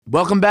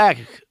Welcome back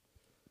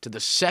to the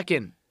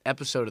second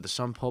episode of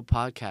the Pulp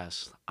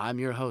podcast. I'm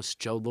your host,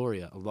 Joe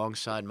Loria,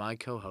 alongside my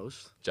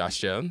co-host, Josh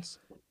Jones.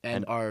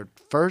 And our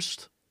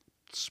first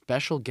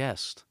special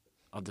guest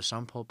of the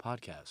Pulp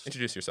podcast.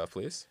 Introduce yourself,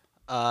 please.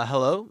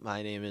 Hello,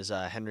 my name is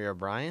Henry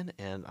O'Brien,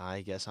 and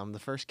I guess I'm the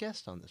first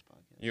guest on this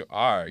podcast. You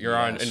are. You're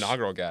our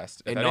inaugural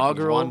guest.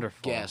 Inaugural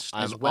Wonderful. guest,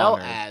 I'm as well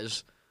honored.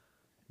 as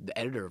the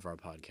editor of our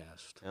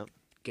podcast. Yep.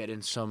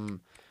 Getting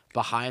some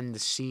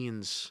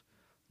behind-the-scenes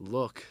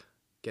look,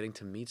 getting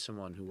to meet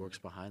someone who works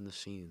behind the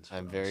scenes.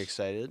 I'm very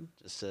excited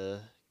just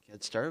to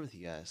get started with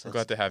you guys. We're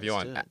glad to have you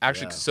let's on. do it.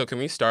 Actually, Yeah. so can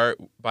we start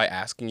by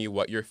asking you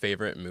what your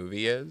favorite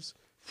movie is?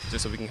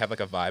 Just so we can have like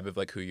a vibe of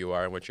like who you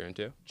are and what you're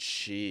into.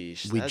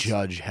 Sheesh. We that's-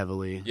 judge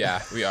heavily.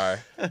 Yeah, we are.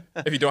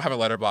 If you don't have a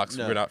letterbox,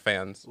 No. we're not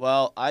fans.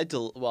 Well,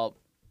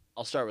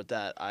 I'll start with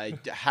that. I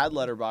had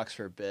Letterboxd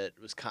for a bit.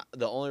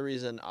 The only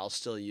reason I'll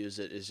still use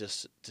it is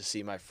just to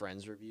see my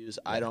friends' reviews.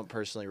 I don't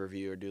personally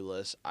review or do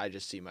lists. I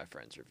just see my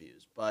friends'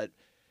 reviews. But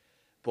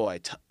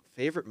boy,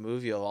 favorite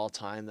movie of all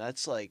time.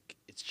 That's like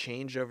it's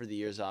changed over the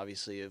years,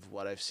 obviously, of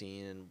what I've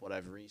seen and what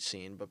I've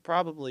re-seen. But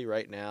probably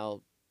right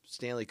now,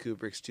 Stanley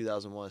Kubrick's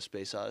 2001: A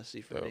Space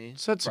Odyssey for me.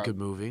 So that's a good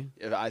movie.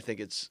 I think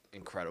it's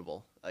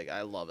incredible. Like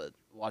I love it.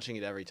 Watching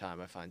it every time,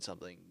 I find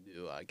something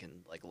new I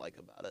can like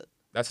about it.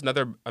 That's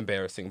another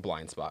embarrassing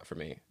blind spot for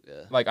me.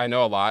 Yeah. Like I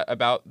know a lot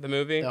about the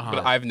movie, Uh-huh.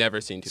 but I've never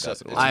seen So,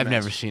 2001. it's a I've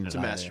never master- seen it It's a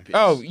either. masterpiece.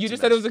 Oh, you It's just a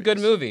said it was a good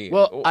masterpiece. movie.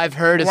 Well, I've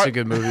heard it's What- a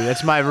good movie.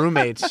 That's my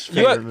roommate's You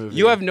favorite have, movie.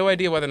 you have no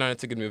idea whether or not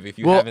it's a good movie if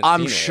you well, haven't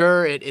I'm seen it.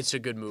 sure it's a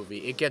good movie.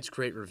 It gets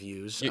great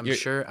reviews. You- I'm you-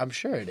 sure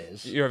it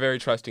is. You're a very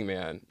trusting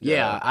man.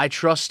 Yeah, I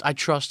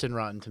trust in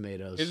Rotten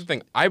Tomatoes. Here's the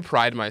thing. I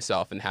pride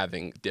myself in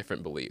having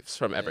different beliefs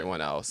from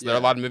everyone else. There are a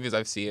Yeah. lot of movies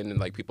I've seen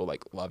and like people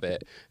like love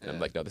it, and I'm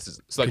like, no, this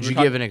is. So, like, Could we you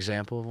were give an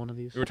example of one of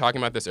these? we were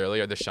talking about this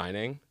earlier. The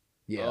Shining.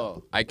 Yeah.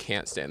 Oh, I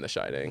can't stand The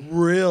Shining.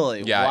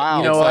 really? Yeah, Wow.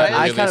 You know it's, what? like,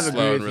 I really kind of slow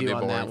agree and with really you on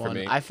boring that for one.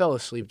 me. I fell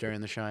asleep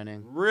during The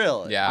Shining.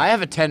 Really? Yeah. I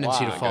have a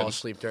tendency to Wow. fall Good.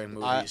 asleep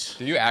during I- movies.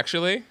 Do you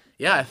actually?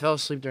 Yeah, I fell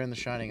asleep during The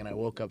Shining, and I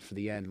woke up for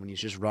the end when he's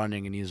just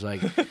running, and he's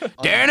like,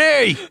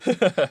 Danny!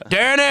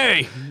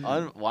 Danny!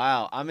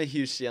 Wow. I'm a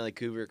huge Stanley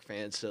Kubrick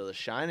fan, so The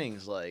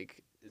Shining's like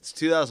it's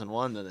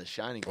 2001 then The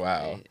Shining. For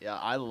Wow. me. Yeah,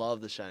 I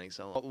love The Shining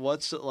so much.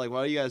 What's like?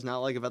 What do you guys not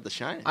like about The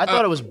Shining? I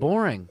thought it was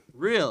boring.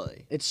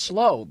 Really? It's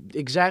slow.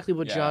 Exactly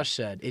what Yeah. Josh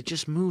said. It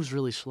just moves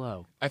really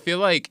slow. I feel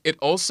like it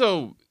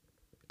also.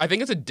 I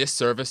think it's a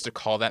disservice to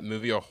call that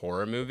movie a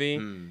horror movie.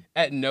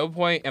 At no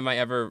point am I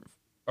ever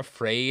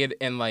afraid,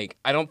 and like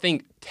I don't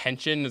think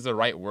tension is the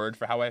right word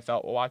for how I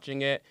felt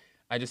watching it.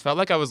 I just felt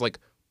like I was like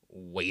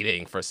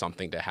waiting for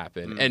something to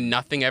happen, and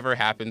nothing ever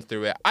happens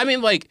through it. I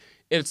mean, like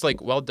it's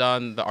like well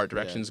done. The art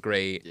direction's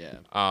great.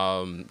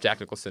 Yeah. Jack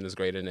Nicholson is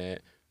great in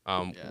it.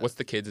 What's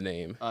the kid's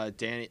name?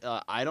 Danny.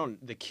 I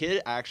don't. The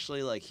kid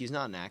actually like he's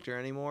not an actor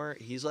anymore.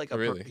 He's like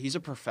Really? he's a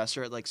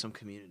professor at like some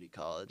community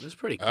college. It's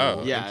pretty cool.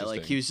 Oh. Yeah, interesting.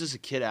 like he was just a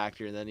kid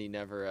actor, and then he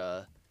never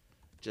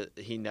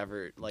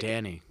like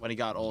Danny. when he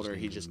got older,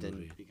 he name of just the didn't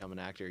movie. become an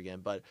actor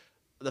again. But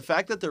the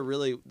fact that there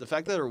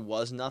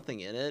was nothing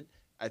in it,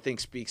 I think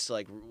speaks to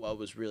like what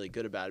was really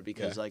good about it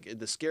because Yeah. like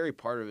the scary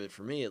part of it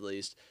for me at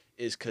least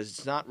is because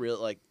it's not real.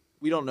 Like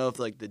we don't know if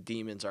like the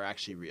demons are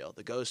actually real.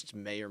 The ghosts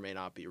may or may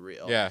not be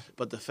real. Yeah.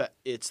 But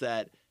it's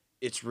that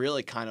it's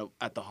really kind of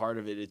at the heart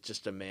of it. It's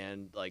just a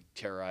man like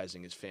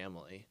terrorizing his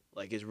family.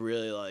 Like it's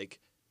really like.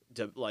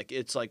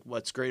 It's like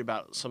what's great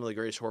about some of the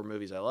greatest horror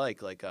movies I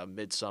like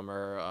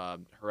Midsummer,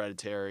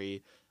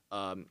 Hereditary,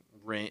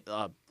 Ring,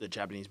 the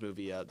Japanese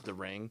movie The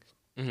Ring.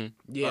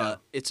 Yeah.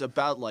 It's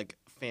about like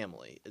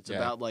family. It's Yeah.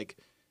 about like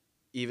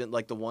even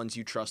like the ones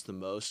you trust the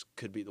most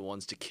could be the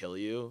ones to kill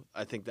you.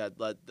 I think that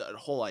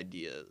whole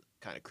idea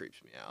kind of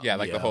creeps me out. Yeah,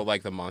 like Yeah. the whole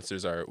like the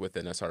monsters are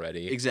within us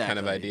already Exactly. kind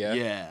of idea.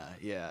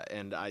 Yeah,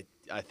 and I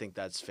think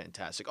that's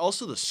fantastic.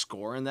 Also, the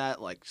score in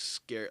that like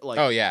scare like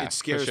Oh, yeah, it for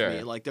scares sure.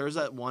 me. Like there's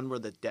that one where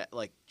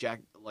like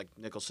Jack like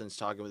Nicholson's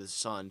talking with his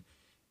son,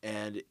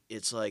 and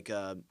it's like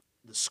the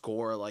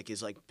score like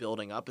is like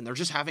building up, and they're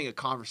just having a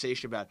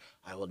conversation about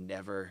I will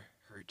never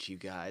hurt you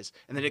guys,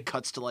 and then it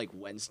cuts to like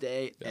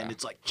Wednesday, and Yeah.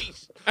 it's like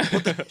jeez,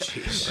 what the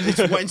jeez,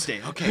 it's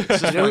Wednesday. Okay,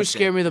 this is You know who Wednesday.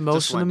 scared me the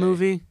most Just in the one day.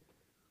 movie?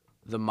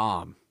 The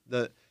mom.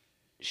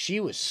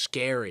 She was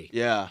scary.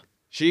 yeah,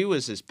 she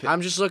was his.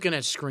 I'm just looking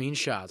at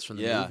screenshots from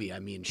the Yeah. movie. I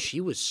mean, she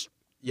was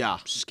Yeah,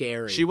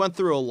 scary. she went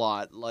through a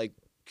lot. Like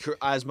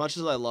as much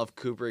as I love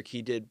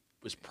Kubrick,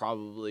 was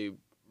probably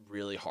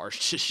really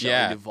harsh to Shelley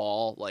Yeah.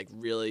 Duvall. Like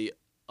really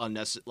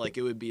unnecessary. Like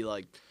it would be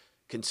like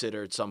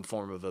considered some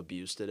form of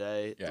abuse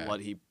today. Yeah. What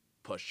he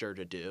pushed her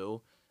to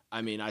do.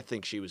 I mean, I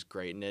think she was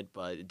great in it,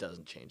 but it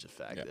doesn't change the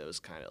fact Yeah. that it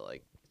was kind of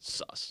like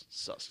sus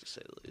to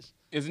say the least.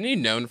 Isn't he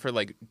known for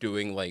like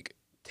doing like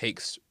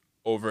takes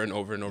over and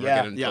over and over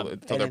Yeah. again Yeah.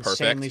 until An they're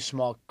insanely perfect?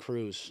 small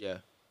crews. Yeah.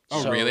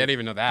 Oh, So really? I didn't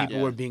even know that. People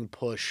Yeah. were being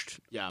pushed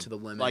Yeah, to the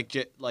limit.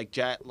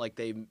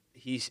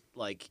 He's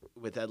like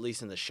with at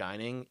least in The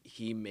Shining,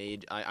 he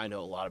made. I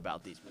know a lot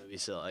about these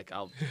movies, so like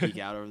I'll geek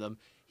out over them.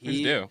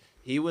 Please do.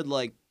 He would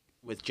like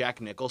with Jack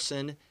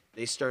Nicholson.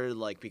 They started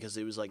like because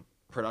it was like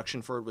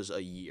production for it was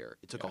a year.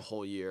 It took a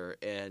whole year,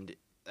 and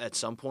at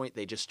some point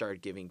they just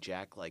started giving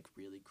Jack like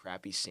really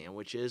crappy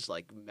sandwiches,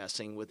 like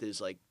messing with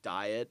his like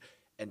diet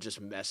and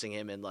just messing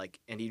him and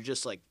he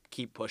just like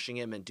keep pushing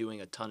him and doing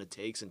a ton of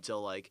takes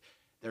until like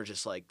they're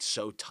just like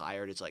so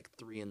tired. It's like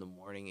 3 a.m.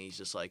 and he's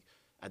just like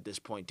at this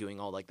point doing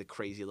all like the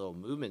crazy little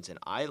movements, and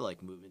I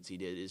like movements he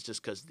did is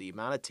just because the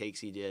amount of takes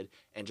he did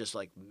and just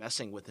like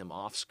messing with him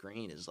off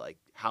screen is like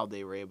how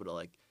they were able to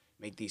like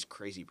make these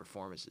crazy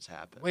performances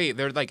happen. Wait,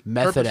 they're like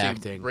Method purposely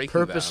acting. breaking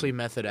Purposely them.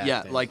 method acting.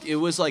 Yeah, like it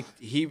was like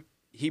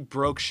he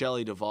broke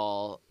Shelley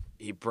Duvall,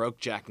 he broke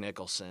Jack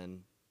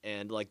Nicholson,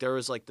 and like there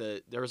was like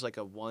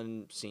a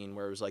one scene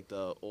where it was like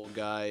the old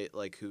guy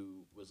like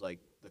who was like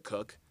the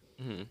cook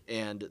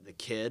and the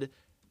kid,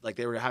 like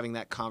they were having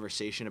that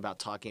conversation about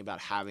talking about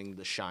having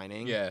The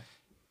Shining. Yeah.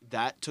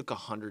 That took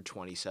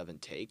 127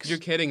 takes. You're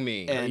kidding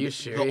me. And Are you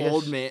serious? the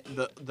old man,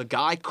 the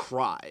guy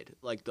cried.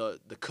 Like the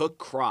cook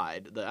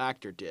cried. The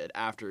actor did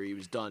after he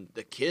was done.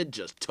 The kid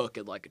just took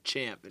it like a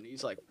champ, and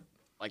he's like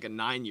a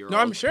 9-year-old. No,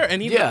 I'm sure.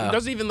 And he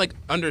doesn't even like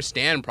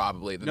understand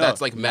probably that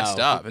that's like messed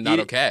up and not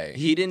okay.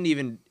 He didn't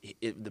even.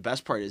 The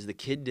best part is the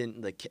kid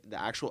didn't. The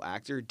actual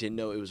actor didn't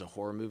know it was a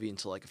horror movie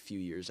until like a few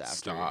years after.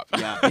 Stop.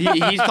 Yeah,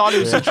 he thought it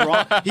was a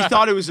drama. He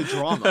thought it was a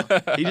drama.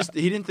 He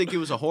didn't think it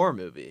was a horror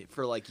movie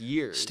for like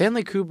years.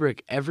 Stanley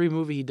Kubrick, every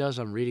movie he does,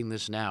 I'm reading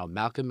this now.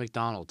 Malcolm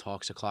McDonald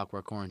talks A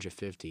Clockwork Orange at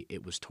 50.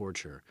 It was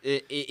torture.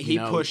 He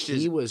pushed the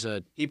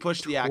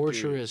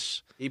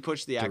actors. He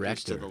pushed the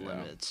actors to director. the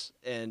limits.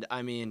 And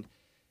I mean,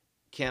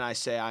 can I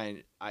say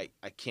I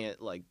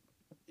can't like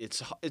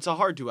it's a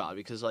hard duality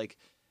because like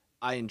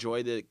I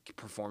enjoy the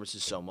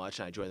performances so much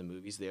and I enjoy the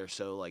movies. They are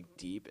so like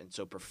deep and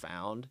so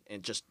profound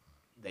and just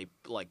they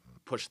like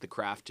push the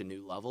craft to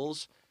new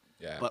levels.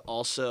 Yeah. But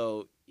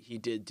also he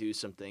did do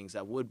some things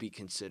that would be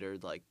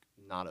considered like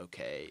not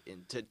okay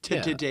in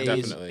today's.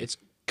 Definitely. It's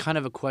kind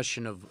of a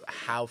question of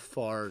how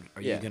far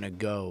are you Yeah. going to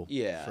go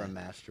Yeah. for a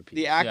masterpiece.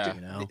 The actor,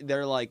 you know?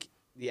 they're like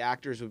the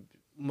actors would.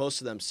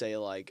 Most of them say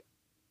like,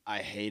 "I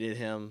hated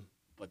him,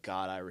 but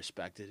God, I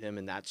respected him"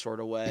 in that sort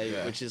of way,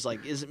 Yeah. which is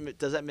like,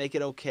 does that make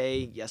it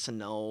okay? Yes and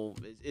no.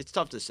 It's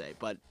tough to say,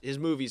 but his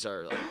movies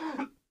are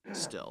like,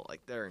 still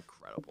like they're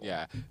incredible.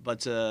 Yeah.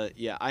 But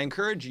yeah, I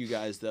encourage you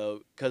guys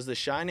though, because The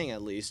Shining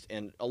at least,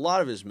 and a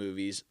lot of his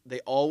movies, they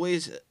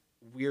always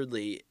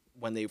weirdly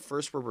when they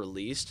first were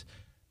released.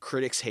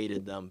 Critics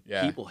hated them.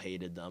 Yeah. People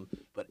hated them.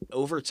 But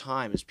over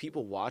time, as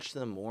people watch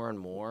them more and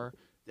more,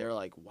 they're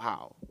like,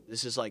 wow,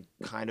 this is like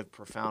kind of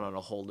profound on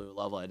a whole new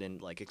level. I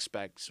didn't like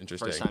expect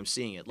Interesting. first time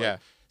seeing it. Like Yeah.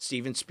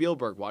 Steven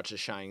Spielberg watched The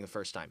Shining the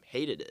first time,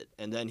 hated it.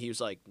 And then he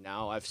was like,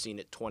 now I've seen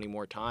it 20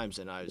 more times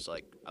and I was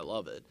like, I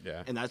love it.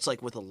 Yeah. And that's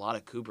like with a lot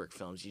of Kubrick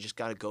films. You just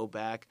got to go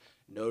back,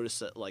 notice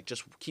that, like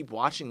just keep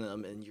watching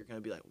them and you're going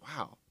to be like,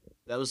 wow,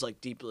 that was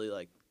like deeply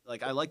like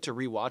I like to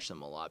rewatch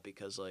them a lot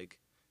because like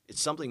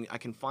it's something I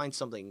can find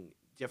something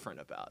different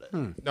about it.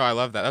 No, I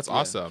love that. That's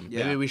awesome.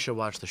 Yeah. Maybe we should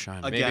watch The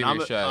Shining. Again, Maybe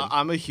we should.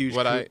 I'm a huge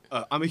What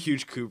I'm a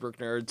huge Kubrick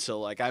nerd, so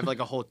like I have like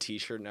a whole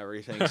T-shirt and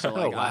everything. So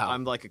like wow.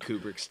 I'm like a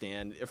Kubrick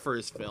stan for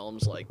his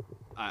films. Like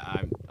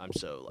I'm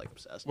so like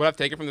obsessed. What I've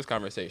taken from this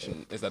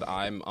conversation is that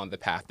I'm on the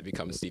path to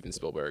become Steven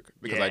Spielberg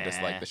because I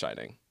dislike Yeah. The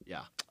Shining.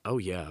 Yeah. Oh,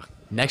 yeah.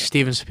 Next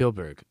Steven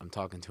Spielberg. I'm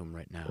talking to him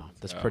right now.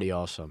 That's Oh. pretty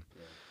awesome.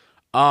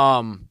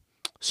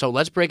 So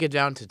let's break it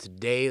down to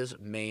today's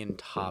main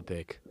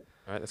topic.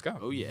 All right, let's go.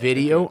 Oh yeah.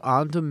 Video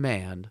on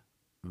demand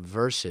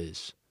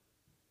versus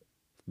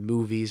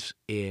movies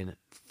in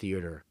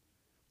theater.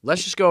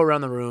 Let's just go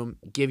around the room,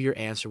 give your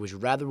answer. Would you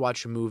rather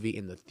watch a movie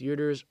in the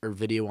theaters or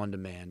video on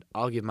demand?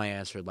 I'll give my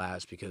answer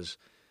last because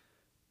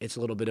it's a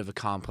little bit of a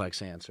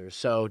complex answer.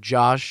 So,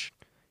 Josh,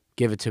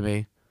 give it to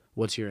me.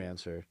 What's your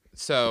answer?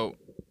 So,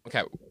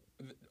 okay,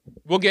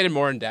 we'll get in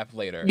more in depth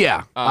later.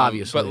 Yeah,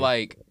 obviously. But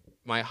like,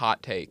 my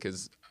hot take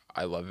is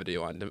I love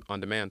video on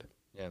demand.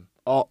 Yeah.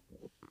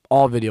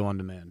 All video on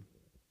demand.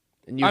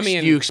 And you, I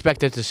mean- you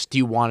expect it to? Do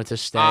you want it to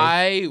stay?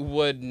 I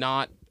would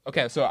not.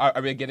 Okay, so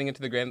are we getting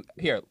into the grand?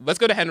 Here, let's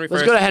go to Henry first.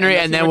 Let's go to Henry,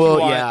 let's and see then what you we'll-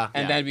 want, yeah.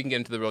 and Yeah. then we can get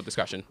into the real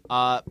discussion.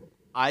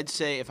 I'd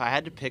say if I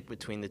had to pick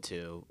between the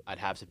two, I'd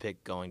have to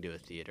pick going to a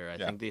theater. I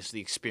Yeah. think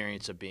the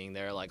experience of being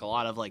there. Like a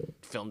lot of like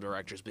film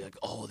directors be like,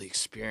 "Oh, the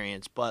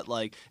experience," but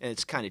like, and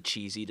it's kind of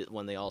cheesy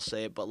when they all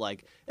say it, but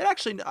like, it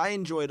actually I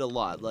enjoyed a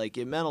lot. Like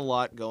it meant a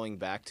lot going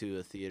back to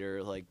a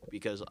theater, like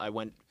because I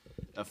went.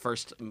 The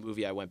first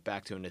movie I went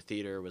back to in the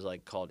theater was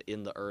like called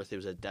In the Earth. It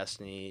was at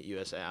Destiny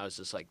USA. I was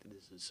just like,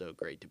 this is so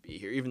great to be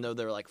here. Even though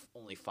there were like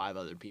only 5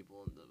 other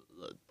people in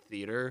the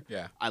theater,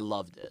 Yeah. I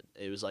loved it.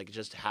 It was like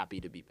just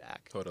happy to be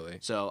back. Totally.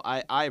 So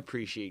I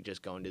appreciate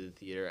just going to the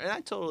theater, and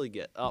I totally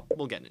get. Oh,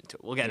 we'll get into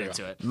it. We'll get Yeah.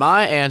 into it.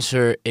 My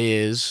answer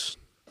is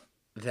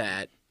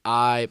that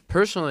I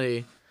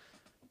personally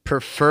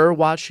prefer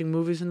watching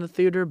movies in the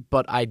theater,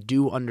 but I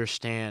do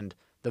understand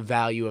the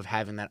value of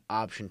having that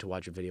option to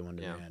watch a video on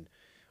Yeah. demand.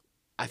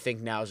 I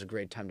think now is a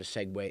great time to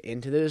segue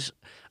into this.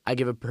 I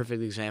give a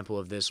perfect example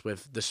of this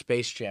with the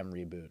Space Jam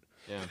reboot.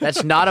 Yeah.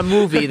 That's not a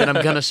movie that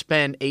I'm going to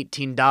spend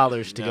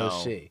 $18 to go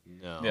see.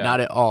 No. Yeah.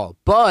 Not at all.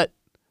 But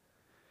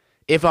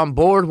if I'm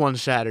bored one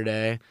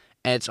Saturday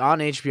and it's on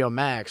HBO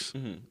Max,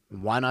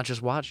 Mm-hmm. why not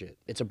just watch it?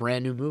 It's a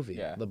brand new movie.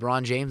 Yeah.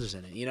 LeBron James is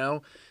in it, you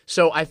know?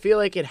 So I feel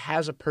like it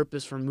has a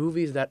purpose for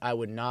movies that I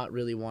would not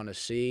really want to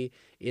see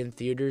in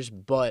theaters,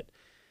 but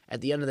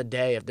at the end of the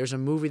day, if there's a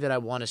movie that I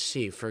want to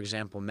see, for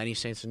example, Many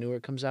Saints of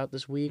Newark comes out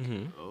this week,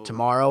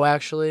 tomorrow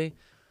actually,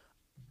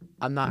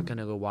 I'm not going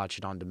to go watch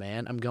it on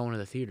demand. I'm going to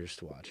the theaters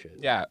to watch it.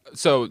 Yeah.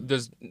 So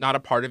does not a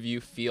part of you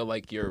feel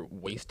like you're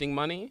wasting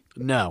money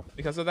No.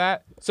 because of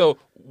that? So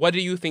what do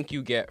you think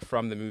you get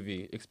from the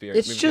movie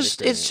experience?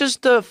 It's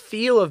just the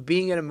feel of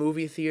being in a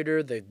movie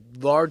theater, the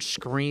large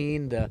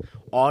screen, the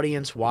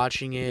audience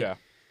watching it, Yeah.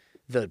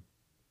 the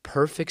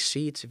perfect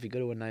seats if you go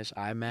to a nice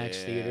IMAX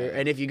theater,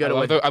 and if you I go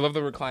love, to I love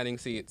the reclining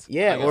seats.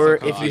 yeah, I think or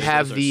it's so if you comfy.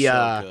 have Those are the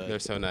so good. They're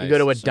so nice. you go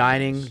to a So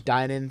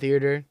dine-in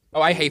theater.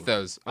 Oh, I hate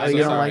those. Oh, I'm you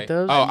so don't sorry. like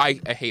those? Oh,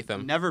 I hate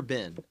them. Never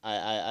been.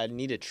 I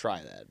need to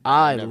try that.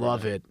 I Never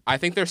love been. it. I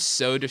think they're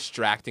so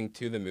distracting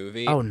to the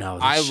movie. Oh, no,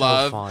 they're I so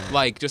love fun.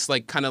 like just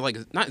like kind of like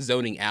not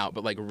zoning out,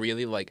 but like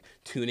really like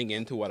tuning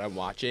into what I'm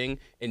watching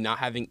and not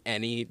having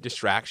any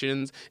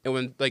distractions. And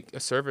when like a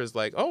server's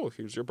like, "Oh,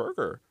 here's your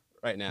burger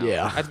right now,"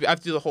 Yeah. I have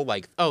to do the whole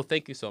like, "Oh,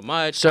 thank you so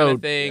much" So, kind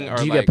of thing. Or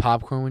do you like, get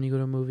popcorn when you go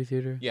to a movie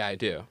theater? Yeah, I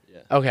do.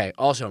 Okay.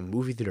 Also,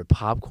 movie theater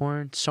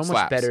popcorn so much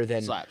Slaps. better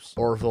than Slaps.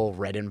 Orville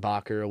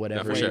Redenbacher or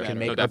whatever for you sure. can No,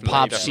 make, or definitely,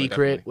 Pop definitely,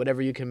 Secret, definitely.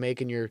 whatever you can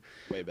make in your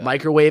Way better.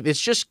 microwave. It's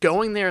just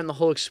going there and the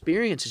whole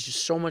experience is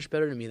just so much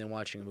better to me than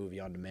watching a movie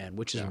on demand,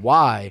 which is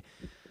why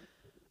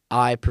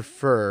I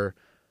prefer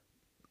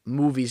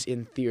movies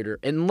in theater,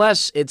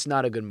 unless it's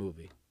not a good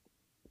movie.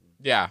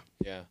 Yeah,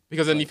 Yeah.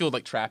 because then you feel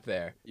like trapped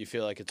there. You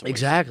feel like it's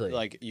Exactly.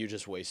 like you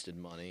just wasted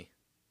money.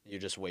 You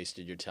just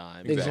wasted your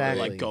time.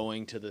 Exactly. Like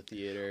going to the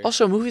theater.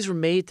 Also, movies were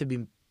made to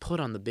be put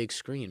on the big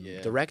screen.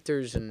 Yeah.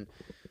 Directors and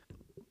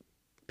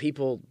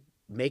people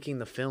making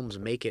the films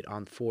make it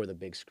on for the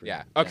big screen.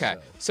 Yeah. Okay.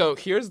 So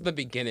here's the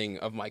beginning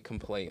of my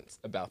complaints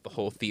about the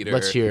whole theater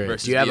Let's hear it.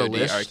 versus Do you have a VOD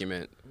list?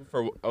 argument.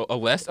 For a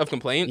list of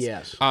complaints?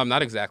 Yes.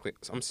 Not exactly.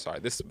 I'm sorry.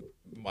 This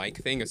mic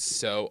thing is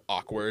so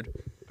awkward.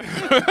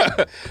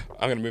 I'm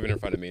gonna move it in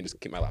front of me and just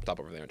keep my laptop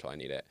over there until I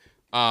need it.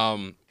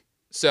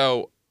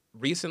 So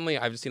recently,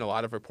 I've just seen a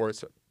lot of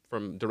reports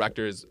from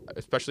directors,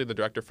 especially the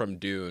director from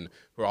Dune,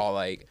 who are all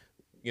like,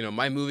 you know,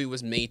 my movie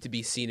was made to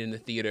be seen in the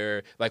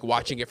theater. Like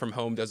watching it from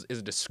home is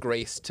a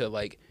disgrace to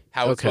like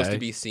how it's supposed Okay. to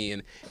be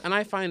seen. And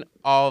I find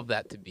all of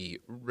that to be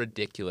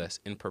ridiculous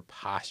and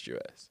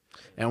preposterous.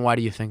 And why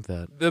do you think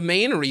that? The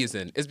main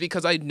reason is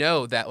because I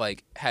know that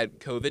like had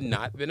COVID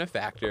not been a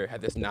factor, had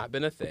this not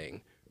been a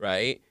thing,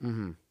 right?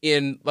 Mm-hmm.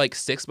 In like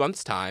 6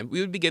 months' time, we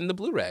would be getting the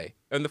Blu-ray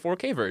and the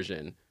 4K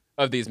version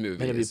of these movies.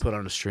 And it'd be put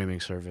on a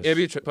streaming service. It'd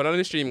be put on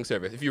a streaming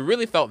service. If you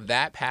really felt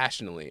that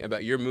passionately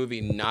about your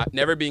movie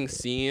never being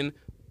seen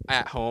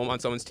at home on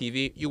someone's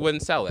TV, you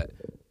wouldn't sell it.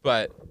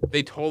 But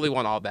they totally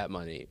want all that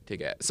money to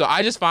get. So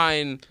I just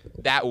find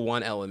that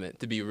one element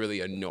to be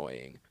really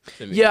annoying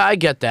to me. Yeah, I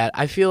get that.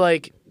 I feel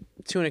like,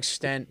 to an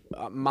extent,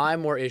 my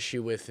more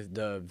issue with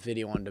the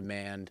video on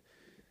demand,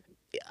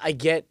 I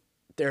get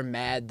they're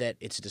mad that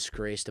it's a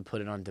disgrace to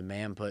put it on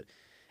demand, but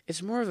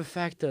it's more of a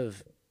fact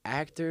of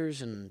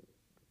actors and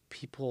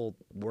people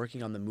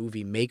working on the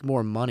movie make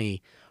more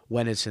money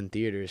when it's in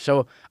theaters.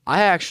 So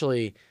I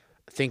actually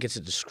think it's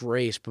a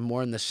disgrace, but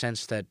more in the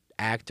sense that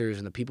actors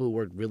and the people who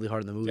worked really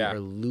hard in the movie are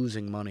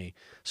losing money.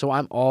 So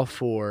I'm all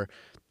for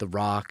The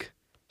Rock,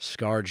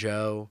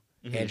 ScarJo,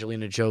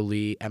 Angelina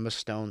Jolie, Emma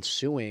Stone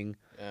suing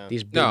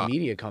these big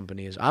media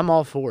companies. I'm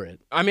all for it.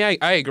 I mean,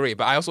 I agree,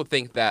 but I also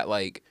think that,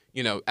 like,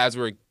 you know, as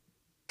we're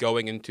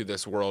going into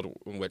this world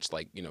in which,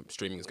 like, you know,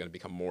 streaming is going to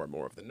become more and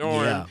more of the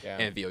norm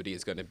and VOD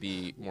is going to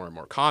be more and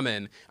more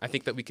common, I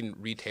think that we can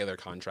retailor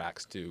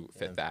contracts to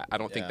fit that. I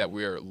don't think that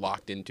we're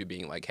locked into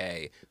being like,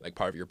 hey, like,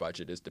 part of your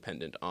budget is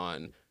dependent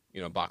on,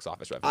 you know, box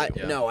office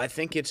revenue. No, I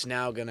think it's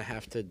now going to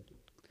have to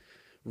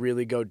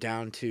really go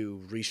down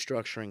to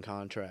restructuring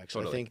contracts.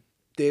 Totally. I think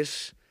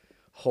this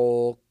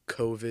whole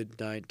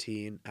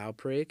COVID-19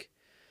 outbreak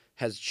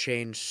has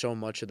changed so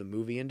much of the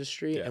movie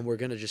industry, and we're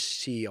going to just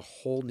see a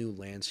whole new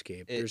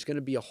landscape. There's going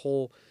to be a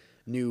whole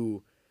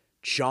new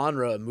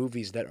genre of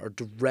movies that are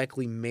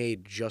directly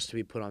made just to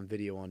be put on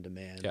video on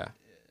demand. Yeah.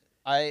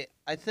 I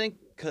think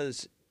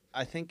because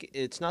I think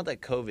it's not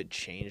that COVID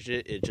changed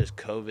it. It just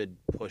COVID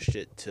pushed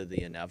it to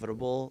the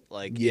inevitable.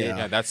 Like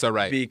Yeah, that's so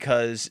right.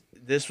 because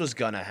this was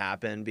gonna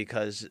happen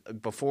because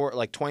before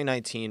like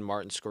 2019,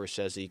 Martin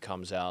Scorsese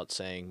comes out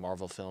saying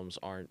Marvel films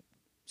aren't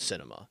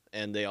cinema,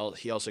 and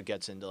he also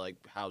gets into like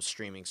how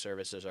streaming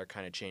services are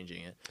kind of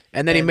changing it.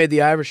 And then he made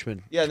The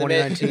Irishman. Yeah,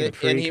 2019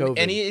 pre-COVID.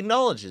 and he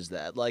acknowledges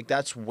that like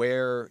that's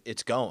where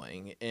it's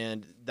going,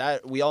 and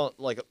that we all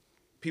like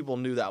people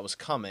knew that was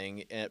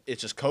coming, and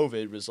it's just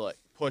COVID was like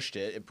pushed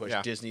it. It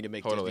pushed Disney to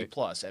make totally. Disney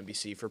Plus,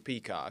 NBC for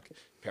Peacock,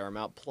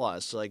 Paramount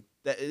Plus. Like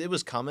that, it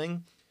was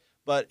coming,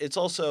 but it's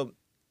also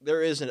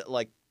there isn't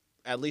like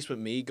at least with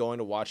me going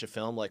to watch a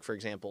film like for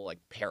example like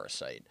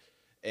Parasite.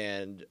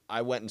 And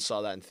I went and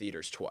saw that in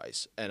theaters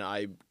twice, and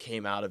I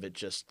came out of it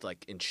just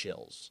like in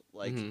chills.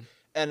 Like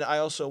And I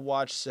also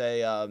watched,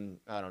 say, I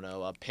don't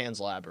know, Pan's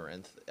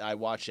Labyrinth. I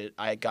watched it.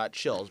 I got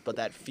chills, but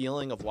that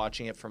feeling of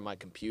watching it from my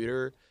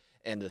computer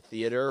and the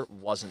theater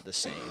wasn't the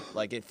same.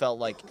 Like it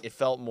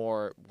felt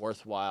more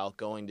worthwhile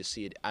going to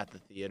see it at the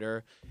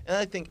theater. And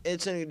I think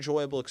it's an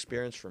enjoyable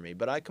experience for me.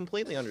 But I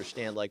completely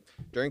understand. Like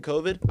during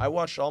COVID, I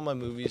watched all my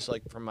movies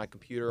like from my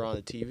computer on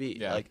the TV.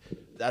 Yeah. Like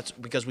that's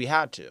because we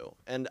had to,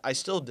 and I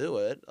still do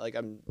it. Like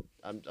I'm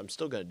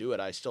still gonna do it.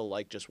 I still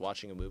like just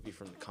watching a movie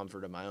from the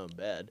comfort of my own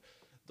bed.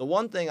 The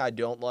one thing I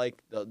don't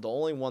like, the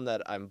only one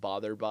that I'm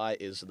bothered by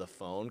is the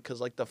phone, because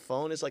like the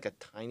phone is like a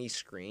tiny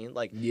screen.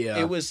 Like Yeah.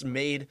 it was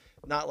made,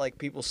 not like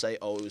people say,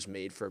 oh, it was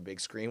made for a big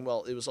screen.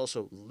 Well, it was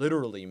also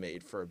literally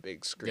made for a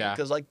big screen. Yeah.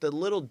 Because like the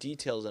little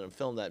details in a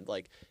film that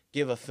like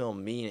give a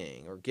film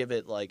meaning or give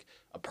it like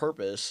a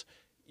purpose,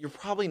 you're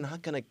probably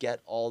not gonna get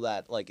all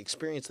that, like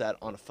experience that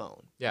on a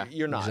phone. Yeah.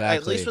 You're not. At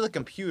Exactly. least with a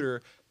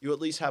computer, you at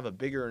least have a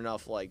bigger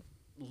enough like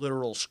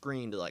literal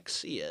screen to like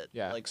see it.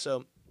 Yeah. Like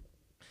so.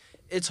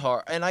 It's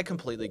hard, and I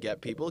completely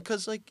get people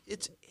because like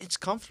it's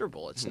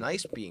comfortable. It's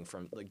nice being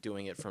from like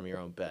doing it from your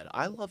own bed.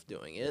 I love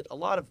doing it. A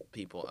lot of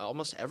people,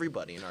 almost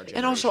everybody in our generation.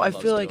 And also, I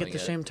loves feel like at doing the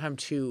it. same time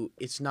too,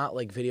 it's not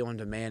like video on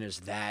demand is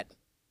that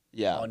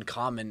Yeah.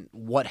 uncommon.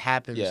 What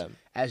happens, Yeah.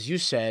 as you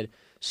said,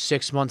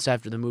 6 months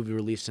after the movie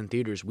released in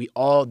theaters, we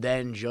all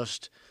then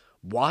just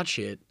watch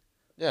it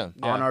Yeah.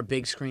 on our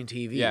big screen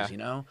TVs. Yeah. You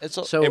know, It's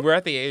so And we're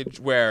at the age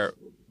where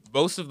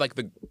most of like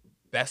the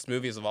best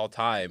movies of all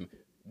time,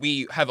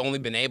 we have only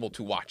been able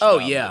to watch. oh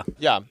them yeah,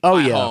 Yeah. oh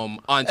at yeah. home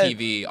on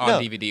TV, on no.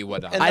 DVD,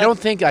 whatnot. And I don't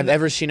think I've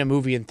ever seen a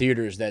movie in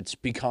theaters that's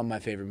become my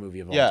favorite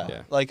movie of all Yeah. time.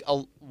 Yeah. Like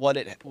what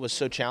it was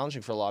so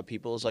challenging for a lot of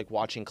people is like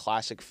watching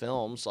classic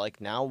films. Like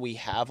now we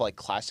have like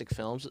classic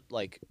films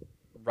like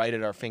right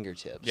at our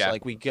fingertips. Yeah,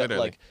 Like we get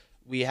literally. like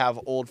we have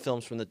old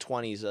films from the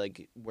 20s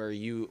like where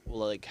you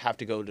like have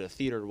to go to a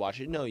theater to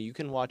watch it. No, you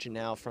can watch it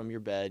now from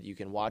your bed. You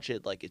can watch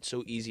it like it's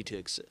so easy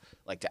to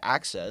to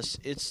access.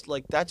 It's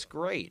like that's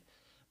great.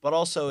 But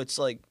also it's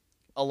like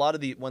a lot of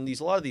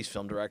these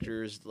film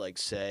directors like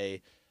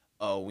say,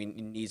 oh, it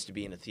needs to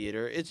be in a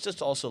theater. It's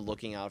just also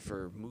looking out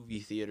for movie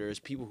theaters,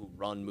 people who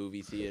run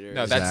movie theaters.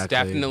 No, that's Exactly.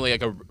 definitely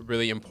like a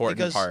really important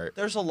because part.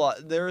 there's a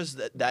lot. There is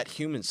that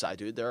human side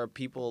to it. There are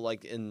people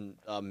like in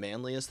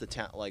Manlius, the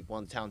town, like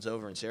one of the towns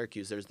over in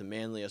Syracuse. There's the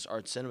Manlius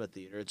Art Cinema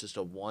Theater. It's just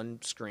a one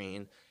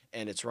screen,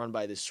 and it's run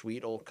by this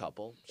sweet old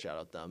couple. Shout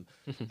out them,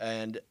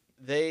 and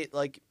they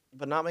like.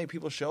 But not many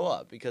people show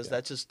up because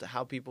that's just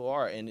how people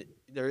are, and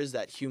there is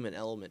that human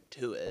element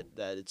to it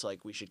that it's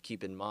like we should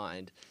keep in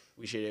mind.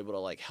 We should be able to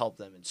like help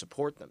them and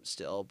support them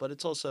still, but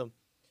it's also,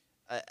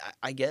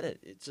 I get it.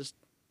 It's just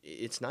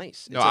it's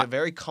nice. It's No, I- a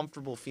very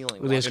comfortable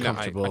feeling. It is watching No,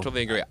 comfortable. I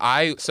totally agree.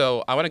 I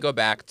want to go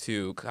back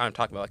to kind of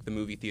talking about like the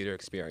movie theater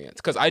experience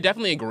because I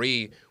definitely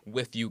agree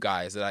with you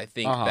guys that I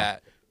think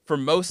that for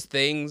most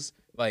things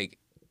like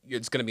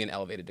it's going to be an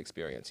elevated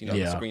experience. You know,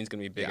 Yeah. the screen's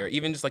going to be bigger.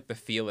 Even just like the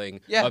feeling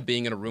Yeah. of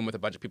being in a room with a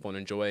bunch of people and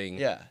enjoying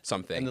Yeah.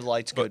 something. And the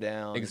lights go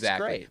down.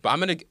 Exactly. It's great. But I'm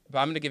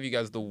gonna give you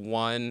guys the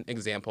one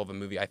example of a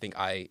movie I think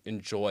I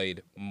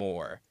enjoyed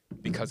more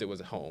because it was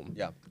at home.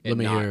 Yeah. And Let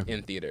me not hear.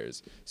 in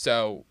theaters.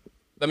 So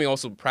let me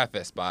also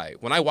preface by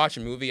when I watch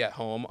a movie at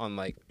home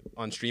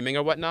on streaming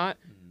or whatnot,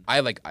 I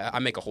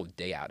make a whole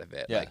day out of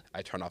it. Yeah. Like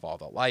I turn off all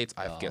the lights,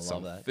 I Oh, get I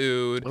some love that.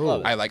 food. Ooh.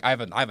 I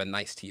have a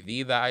nice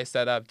TV that I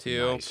set up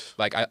too. Nice.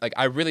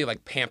 I really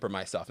like pamper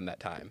myself in that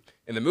time.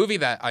 And the movie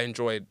that I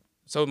enjoyed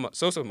so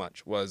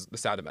much was The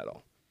Sound of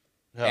Metal.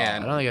 Oh,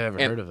 And I don't think I've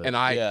ever heard of it. And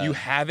yeah. you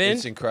haven't?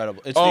 It's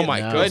incredible. It's Oh the- my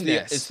No.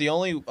 goodness. It's the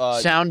only.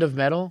 Sound of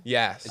Metal.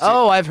 Yes.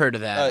 Oh, I've heard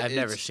of that. I've it's-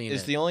 never seen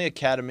It's it. the only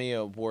Academy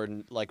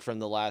Award like from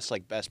the last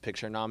like Best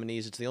Picture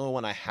nominees. It's the only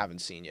one I haven't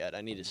seen yet. I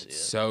need to see it.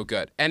 So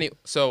good.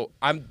 So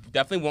I'm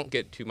definitely won't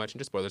get too much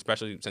into spoilers,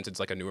 especially since it's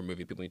like a newer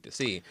movie people need to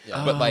see.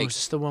 Yeah. But like is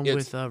this the one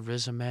it's- with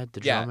Riz Ahmed, the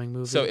yeah. drumming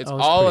movie? So it's Oh,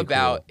 all pretty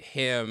about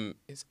him.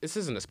 This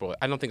isn't a spoiler.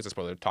 I don't think it's a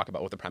spoiler to talk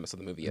about what the premise of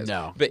the movie is.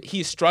 No. But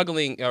he's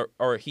struggling,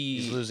 or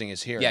He's losing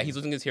his hearing. Yeah, he's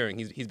losing his hearing.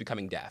 He's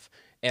becoming deaf,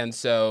 and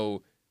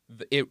so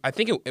I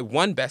think it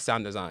won Best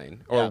Sound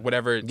Design or Yeah.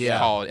 whatever it's Yeah.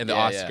 called in the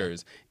Yeah, yeah.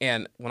 Oscars.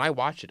 And when I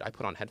watched it, I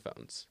put on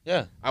headphones.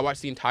 Yeah. I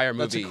watched the entire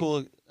movie.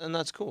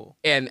 That's cool.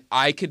 And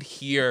I could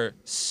hear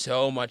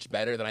so much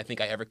better than I think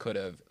I ever could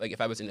have, like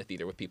if I was in a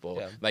theater with people,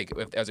 Yeah. like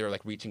as they were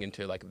like reaching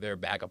into like their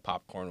bag of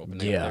popcorn,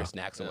 opening Yeah. their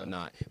snacks and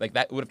whatnot. Like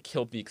that would have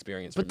killed the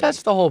experience. But for me.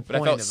 that's the whole But I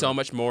point felt of so it.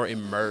 much more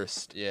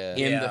immersed Yeah.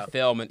 in Yeah. the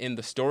film and in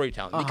the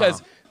storytelling Uh-huh.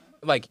 because,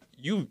 like,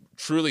 you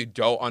truly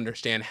don't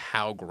understand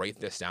how great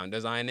this sound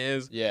design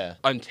is Yeah.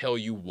 until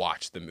you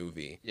watch the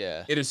movie.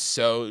 Yeah. It is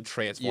so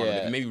transformative.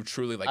 Yeah. It made you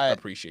truly like I-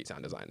 appreciate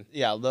sound design.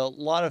 Yeah, a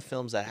lot of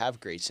films that have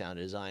great sound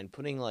design,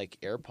 putting like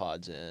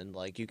AirPods in,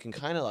 like you can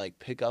kind of like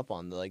pick up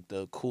on like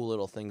the cool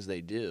little things they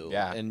do.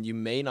 Yeah. And you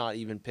may not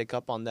even pick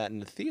up on that in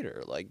the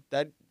theater. Like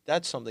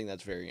that's something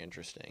that's very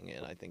interesting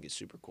and I think is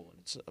super cool.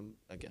 And it's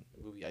again,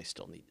 a movie I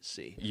still need to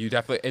see. You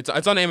definitely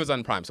it's on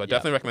Amazon Prime, so I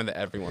definitely recommend that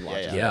everyone watch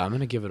it. Yeah, I'm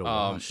gonna give it a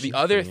watch. The It's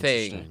other pretty thing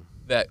interesting.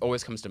 that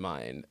always comes to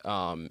mind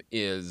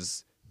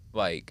is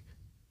like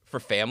for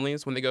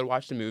families when they go to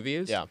watch the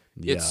movies. Yeah.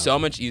 It's so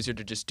much easier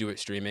to just do it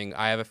streaming.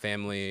 I have a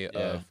family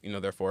of,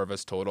 there are 4 of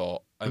us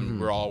total, and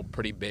we're all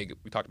pretty big.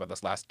 We talked about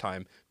this last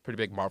time. Pretty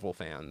big Marvel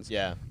fans.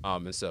 Yeah.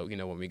 And so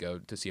when we go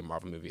to see a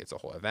Marvel movie, it's a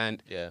whole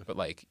event. Yeah. But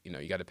like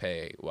you got to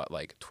pay what,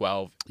 like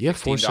 $12, You have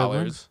 4 $16.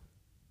 siblings?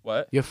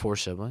 What? You have 4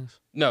 siblings?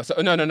 No,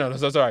 no.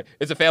 So sorry.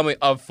 It's a family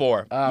of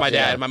 4. My okay.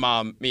 dad, my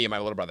mom, me, and my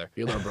little brother.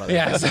 Your little brother.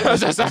 Yeah,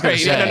 so sorry.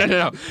 say.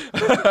 No.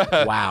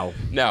 Wow.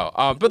 No,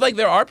 but like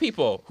there are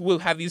people who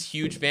have these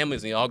huge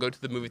families, and they all go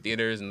to the movie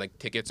theaters, and like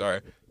tickets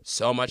are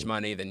so much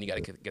money. Then you got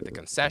to get the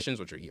concessions,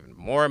 which are even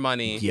more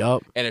money.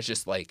 Yup. And it's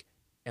just like,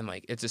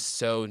 it's just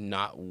so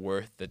not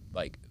worth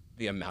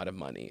the amount of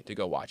money to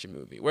go watch a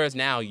movie. Whereas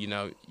now, you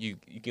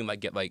can like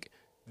get like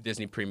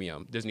Disney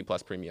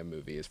Plus premium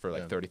movies for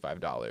like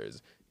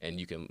 $35, and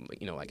you can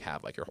like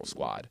have like your whole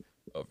squad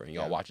over, and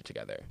you all watch it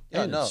together.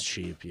 Yeah, And no. it's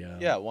cheap, yeah.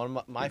 Yeah, one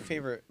of my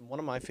favorite,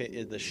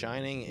 The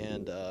Shining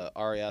and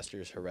Ari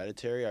Aster's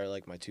Hereditary are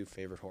like my 2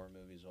 favorite horror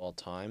movies of all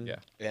time. Yeah.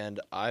 And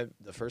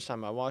the first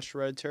time I watched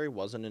Hereditary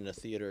wasn't in a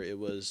theater. It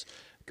was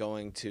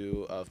going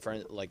to a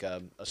friend,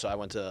 so I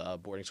went to a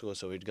boarding school,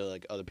 so we'd go to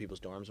like other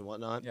people's dorms and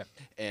whatnot. Yeah.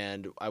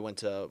 And I went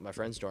to my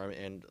friend's dorm,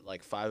 and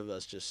like 5 of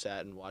us just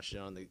sat and watched it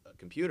on the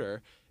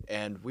computer,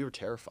 and we were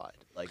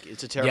terrified. Like,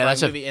 it's a terrifying Yeah,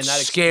 that's movie. a And that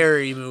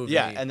scary movie.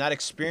 Yeah, and that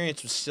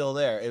experience was still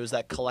there. It was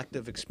that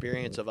collective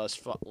experience of us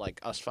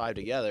 5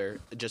 together,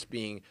 just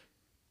being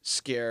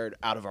scared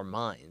out of our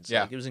minds.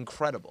 Yeah. Like, it was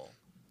incredible.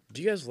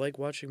 Do you guys like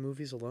watching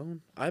movies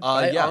alone?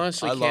 I Yeah,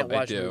 honestly I can't love- I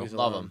watch do. movies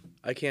Love alone. 'em.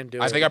 I can't do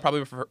it. I think I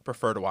probably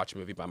prefer to watch a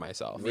movie by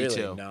myself. Really? Me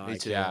too. No, Me I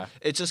too. can't.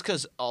 It's just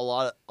because a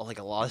lot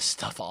of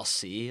stuff I'll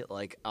see,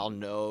 like I'll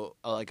know,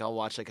 like I'll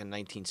watch like a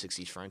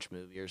 1960s French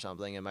movie or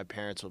something, and my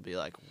parents will be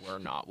like, "We're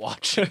not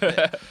watching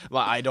it."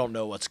 Well, I don't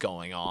know what's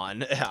going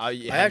on.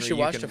 I actually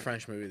watched a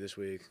French movie this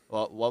week.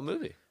 What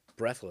movie?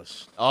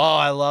 Breathless. Oh,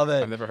 I love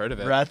it. I've never heard of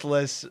it.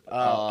 Breathless.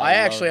 I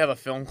actually have a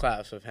film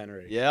class with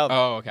Henry. Yeah.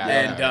 Oh, okay.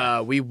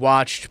 And we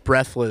watched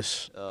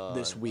Breathless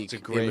this it's week. a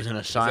It great- was an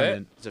Is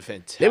assignment. It's a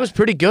fantastic. It was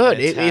pretty good.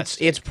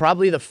 Fantastic. It's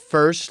probably the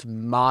first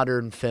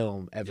modern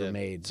film ever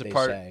made. It's a they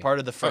part say.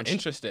 of the French.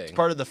 interesting. It's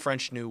part of the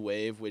French New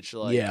Wave, which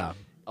like Yeah.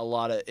 a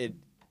lot of it.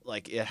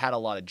 Like, it had a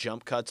lot of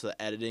jump cuts.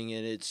 The editing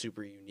in it's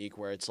super unique,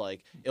 where it's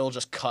like it'll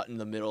just cut in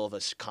the middle of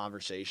a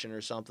conversation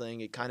or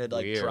something. It kind of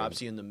like Weird.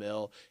 drops you in the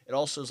middle. It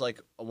also is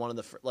like one of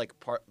the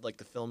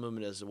the film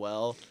movement as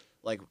well.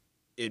 Like,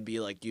 it'd be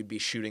like you'd be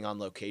shooting on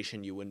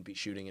location. You wouldn't be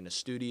shooting in a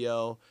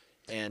studio.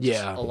 And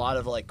just Yeah. a lot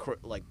of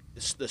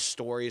the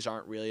stories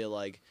aren't really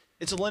like,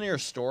 it's a linear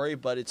story,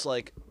 but it's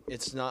like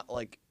it's not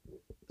like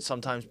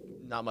sometimes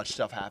not much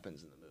stuff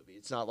happens in the movie.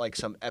 It's not like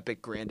some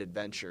epic grand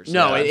adventure. So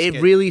No, it's it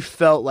get- really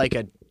felt like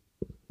a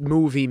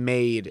movie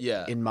made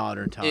Yeah. in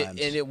modern times.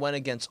 and it went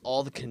against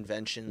all the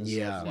conventions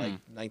Yeah. of like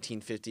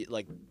 1950,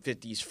 like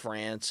 50s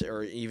France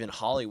or even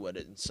Hollywood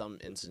in some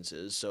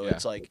instances. So Yeah.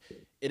 it's like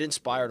it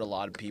inspired a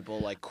lot of people.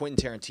 Like Quentin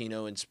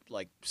Tarantino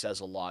says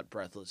a lot.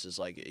 Breathless is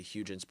like a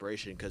huge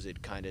inspiration because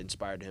it kind of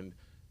inspired him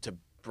to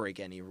break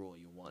any rule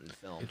you want in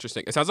film.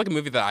 Interesting. It sounds like a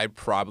movie that I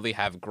probably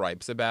have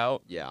gripes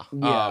about. Yeah.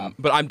 Yeah.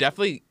 But I'm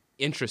definitely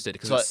interested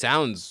because So- it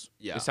sounds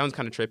Yeah.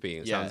 kind of trippy.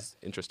 It Yeah. sounds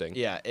interesting.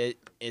 Yeah,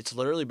 it's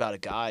literally about a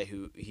guy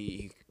who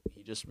he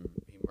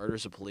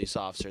murders a police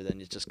officer. Then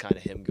it's just kind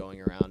of him going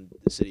around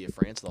the city of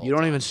France the whole You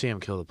don't time. even see him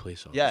kill the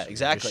police officer. Yeah, You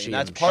exactly, just and see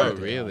that's him part shoot of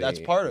the it. guy. really? That's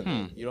part of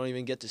it. You don't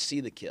even get to see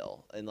the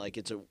kill, and like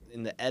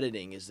in the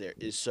editing is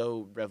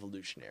so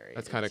revolutionary.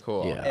 That's kind of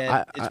cool. Yeah. And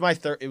I-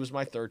 it was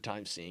my third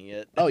time seeing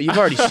it. Oh, you've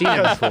already seen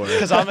it before.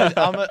 Because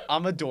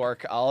I'm a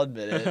dork. I'll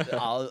admit it.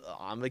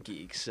 I'm a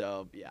geek.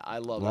 So yeah, I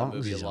love that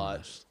movie a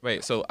lot.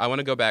 Wait, so I want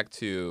to go back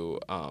to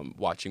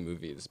watching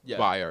movies Yeah.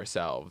 by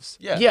ourselves.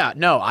 Yeah,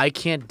 no, I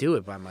can't do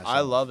it by myself.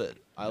 I love it.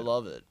 I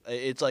love it.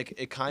 It's like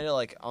it kind of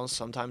like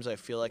sometimes I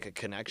feel like a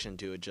connection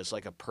to it, just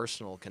like a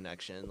personal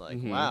connection. Like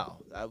wow,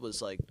 that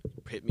was like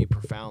hit me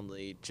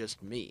profoundly,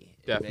 just me.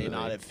 Definitely. It may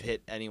not have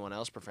hit anyone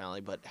else profoundly,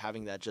 but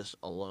having that just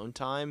alone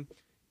time,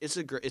 it's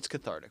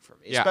cathartic for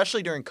me, Yeah.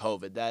 especially during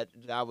COVID.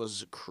 That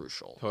was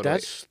crucial. Totally.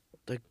 That's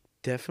like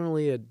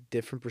definitely a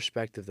different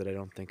perspective that I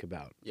don't think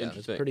about. Yeah. It's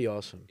Interesting. pretty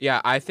awesome.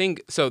 Yeah, I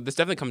think so. This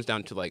definitely comes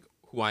down to like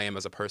who I am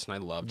as a person. I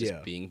love just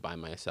Yeah. being by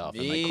myself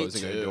and Me like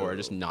closing a door, too.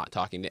 just not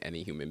talking to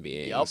any human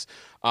beings.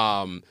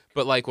 Yep.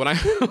 But like when I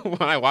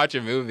when I watch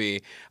a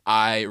movie,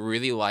 I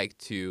really like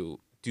to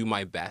do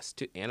my best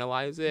to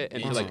analyze it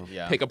and Me to like too,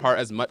 yeah. pick apart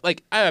as much.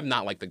 Like I am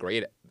not like the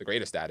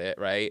greatest at it,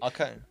 right?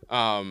 Okay.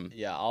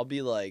 Yeah. I'll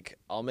be like,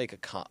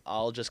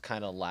 I'll just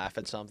kind of laugh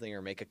at something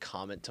or make a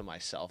comment to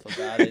myself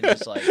about it,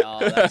 just like,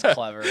 oh, that's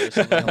clever, or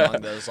something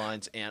along those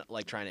lines, and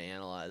like trying to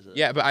analyze it.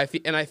 Yeah, but I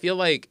feel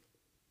like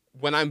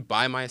when I'm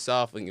by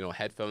myself, like,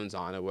 headphones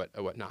on or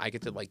whatnot, I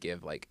get to like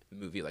give like the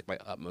movie like my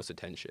utmost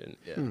attention.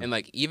 Yeah. And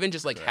like even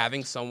just like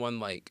having someone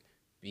like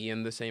be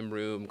in the same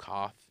room,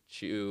 cough,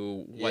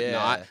 chew,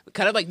 whatnot. Yeah.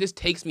 Kind of like this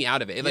takes me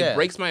out of it. It like Yeah.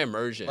 breaks my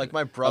immersion. Like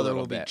my a brother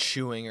little will be bit.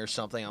 chewing or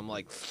something. I'm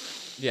like,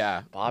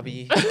 Yeah.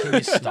 Bobby, can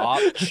you stop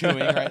chewing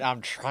right now?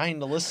 I'm trying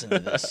to listen to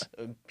this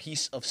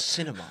piece of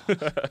cinema,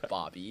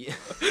 Bobby.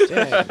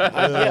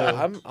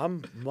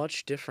 I'm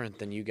much different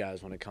than you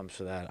guys when it comes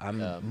to that. I'm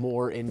Yeah.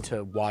 more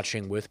into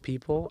watching with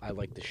people. I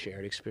like the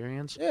shared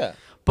experience. Yeah.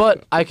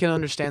 But I can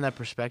understand that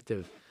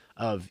perspective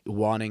of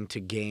wanting to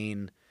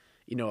gain,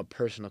 a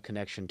personal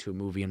connection to a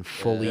movie and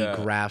fully Yeah.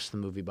 grasp the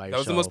movie by That yourself.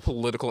 was the most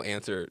political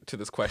answer to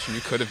this question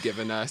you could have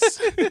given us.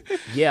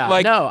 Yeah,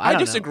 Like, no, I don't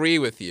know. disagree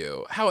with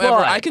you. However,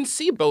 But- I can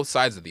see both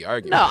sides of the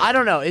argument. No, I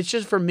don't know. It's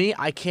just for me,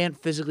 I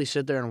can't physically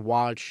sit there and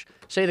watch,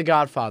 say, The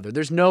Godfather.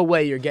 There's no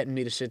way you're getting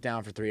me to sit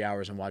down for 3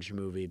 hours and watch a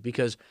movie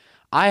because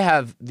I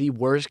have the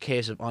worst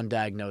case of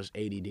undiagnosed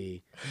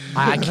ADD.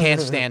 I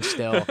can't stand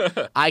still.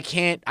 I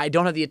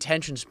don't have the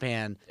attention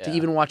span to Yeah.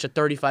 even watch a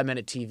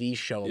 35-minute TV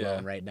show alone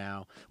Yeah. right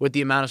now with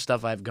the amount of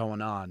stuff I have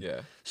going on.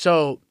 Yeah.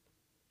 So,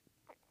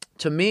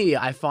 to me,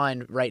 I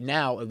find right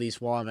now, at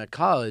least while I'm at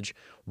college,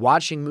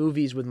 watching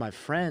movies with my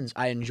friends,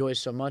 I enjoy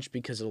so much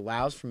because it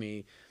allows for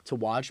me to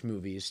watch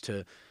movies,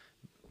 to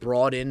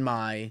broaden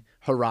my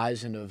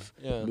horizon of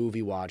Yeah.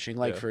 movie watching.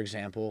 Like, Yeah. for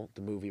example,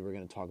 the movie we're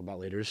going to talk about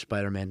later is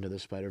Spider-Man Into the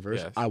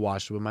Spider-Verse. Yes. I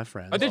watched it with my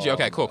friends. Oh, did you?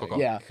 Okay, cool. my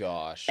Yeah.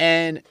 Gosh.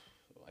 And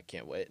I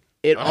can't wait.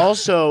 it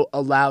also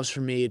allows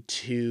for me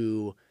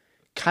to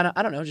kind of,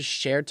 I don't know, just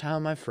share time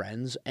with my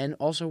friends and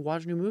also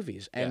watch new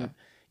movies. And,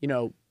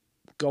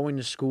 going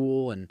to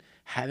school and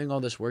having all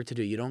this work to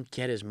do, you don't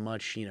get as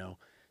much,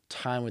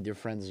 time with your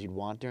friends as you'd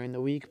want during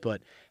the week.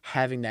 But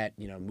having that,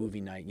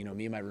 movie night,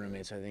 me and my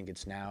roommates, I think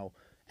it's now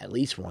at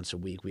least once a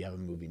week we have a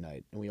movie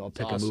night and we all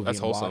pick a awesome. movie That's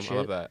and wholesome. watch I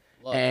love it. that.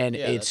 And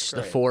Yeah, it's that's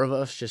the great. four of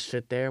us just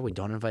sit there. We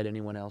don't invite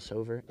anyone else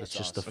over. That's it's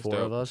just awesome. the four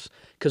That's of dope. us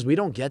because we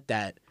don't get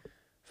that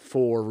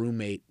 4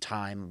 roommate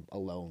time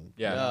alone.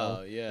 Yeah.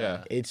 Oh, yeah.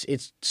 Yeah.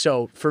 It's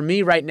so for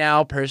me right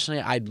now personally,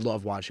 I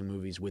love watching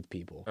movies with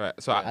people. All right.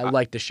 So I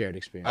like the shared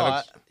experience. Oh,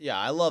 I- yeah,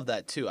 I love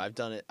that too. I've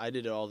done it. I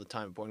did it all the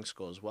time at boarding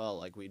school as well.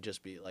 Like we'd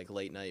just be like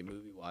late night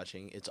movie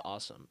watching. It's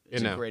awesome.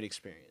 It's a great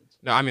experience.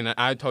 No, I mean,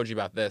 I told you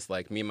about this.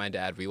 Like, me and my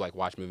dad, we, like,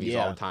 watch movies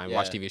all Yeah. the time, Yeah.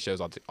 watch TV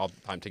shows all the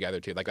time together,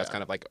 too. Like, that's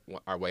kind of, like,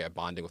 our way of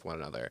bonding with one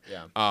another.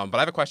 Yeah. But I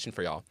have a question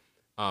for y'all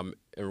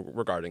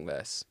regarding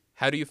this.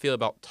 How do you feel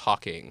about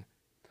talking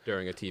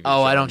during a TV show?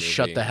 Oh, I or don't movie?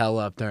 shut the hell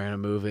up during a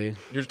movie.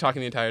 You're just talking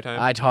the entire time?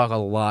 I talk a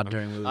lot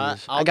during movies. I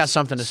I'll got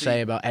something to see-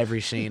 say about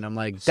every scene. I'm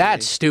like,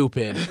 that's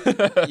stupid.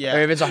 Yeah. Or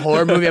if it's a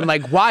horror movie, I'm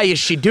like, why is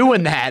she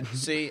doing that?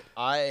 See,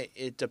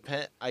 it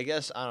depend. I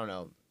guess I don't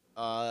know.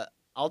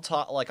 I'll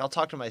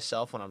talk to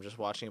myself when I'm just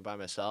watching it by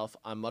myself.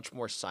 I'm much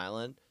more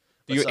silent.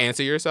 do you But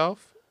answer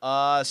yourself?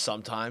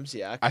 Sometimes,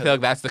 yeah. I feel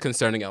like that's the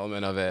concerning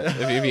element of it,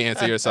 if you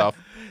answer yourself.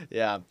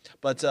 Yeah,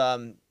 but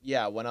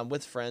yeah, when I'm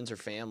with friends or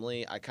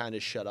family, I kind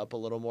of shut up a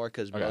little more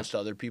because most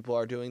other people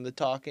are doing the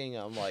talking.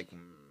 I'm like,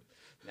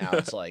 now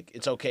it's like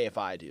it's okay if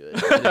I do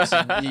it.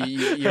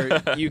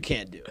 But you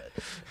can't do it.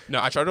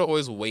 No, I try to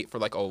always wait for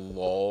like a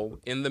lull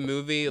in the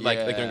movie, like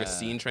during Yeah. a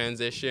scene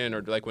transition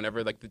or like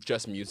whenever like the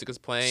just music is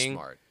playing.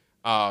 Smart.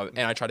 And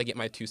I try to get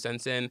my 2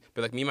 cents in.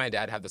 But like me and my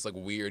dad have this like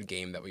weird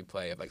game that we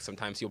play of like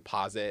sometimes he'll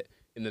pause it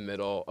in the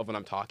middle of when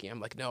I'm talking. I'm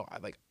like, no, I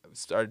like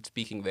started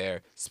speaking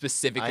there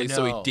specifically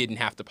so he know. didn't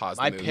have to pause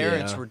My the movie.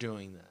 parents Yeah. were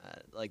doing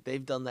that. Like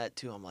they've done that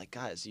too. I'm like,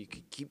 guys, you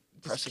could keep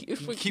Just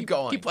pressing, keep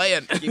going, keep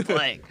playing. keep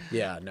playing.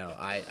 Yeah, no,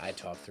 I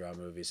talk throughout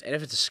movies. And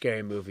if it's a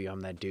scary movie, I'm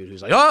that dude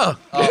who's like, oh!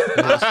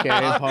 The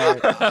scary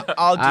part.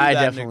 I'll do I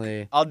that.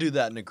 definitely- I'll do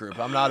that in a group.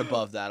 I'm not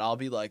above that. I'll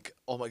be like,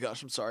 oh my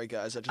gosh, I'm sorry,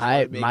 guys. I just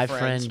want to make My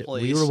friends, friend,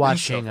 please. we were It's so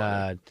watching,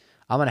 funny.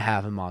 I'm going to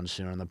have him on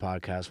soon on the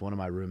podcast. One of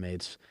my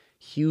roommates,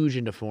 huge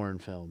into foreign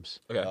films.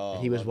 Okay, Oh,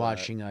 He was love that.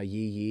 watching Yi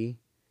Yi.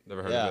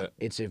 never heard Yeah. of it.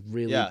 It's a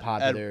really Yeah,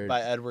 popular.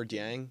 by Edward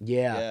Yang.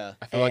 yeah. Yeah.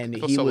 I feel like And I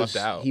feel he so was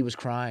left out. he was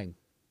crying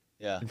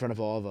Yeah. in front of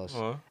all of us.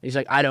 Aw. He's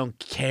like, I don't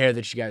care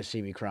that you guys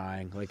see me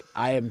crying. Like,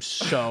 I am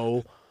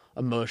so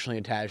emotionally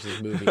attached to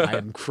this movie. I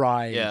am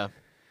crying. Yeah.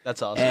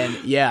 That's awesome.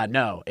 And yeah,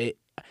 no,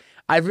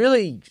 I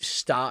really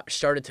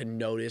started to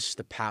notice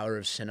the power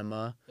of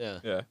cinema. yeah.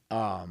 Yeah.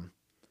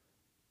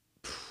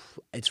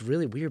 It's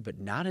really weird, but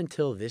not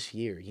until this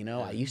year.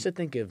 I used to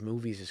think of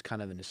movies as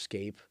kind of an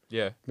escape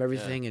Yeah. from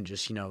everything and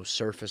just,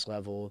 surface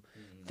level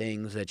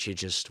things that you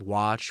just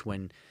watch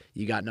when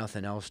you got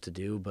nothing else to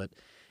do. But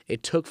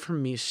it took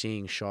from me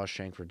seeing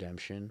Shawshank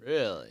Redemption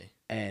Really.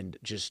 and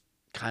just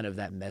kind of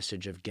that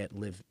message of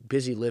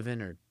busy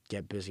living or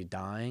get busy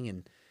dying.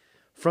 And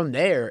from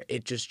there,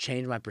 it just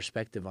changed my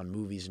perspective on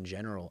movies in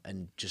general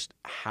and just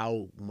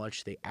how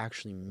much they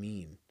actually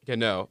mean Yeah,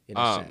 no. in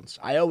a sense.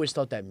 I always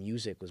thought that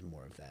music was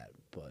more of that,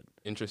 but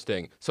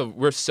Interesting. So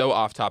we're so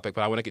off topic,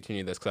 but I want to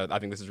continue this because I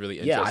think this is really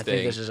interesting. yeah, I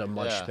think this is a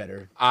much Yeah.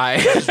 better.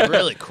 It's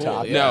really cool.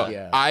 Topic. Yeah. No,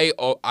 Yeah.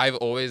 I've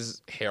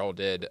always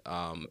heralded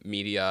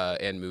media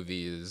and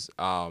movies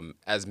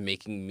as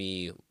making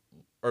me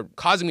or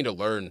causing me to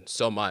learn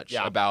so much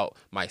Yeah. about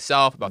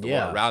myself, about the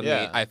Yeah. world around me.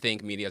 Yeah. I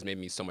think media has made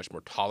me so much more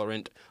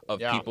tolerant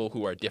of Yeah. people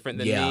who are different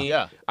than Yeah. me.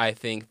 Yeah. I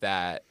think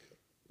that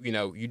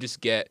you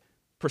just get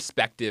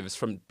perspectives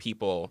from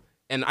people.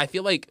 And I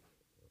feel like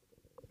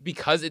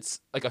because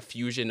it's like a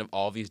fusion of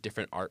all these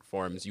different art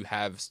forms, you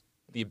have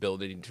the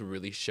ability to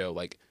really show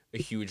like a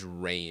huge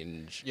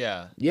range.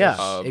 Yeah.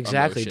 Yeah,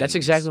 exactly. That's emotions.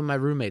 exactly what my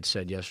roommate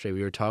said yesterday.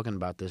 We were talking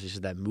about this. He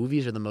said that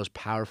movies are the most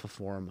powerful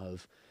form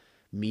of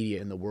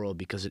media in the world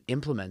because it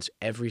implements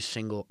every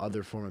single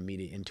other form of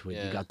media into it.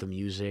 Yeah. You got the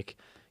music,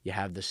 you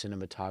have the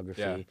cinematography,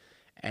 Yeah.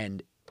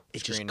 and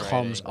it just Screenwriting,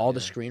 comes all the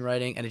yeah.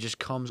 screenwriting, and it just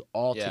comes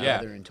all Yeah.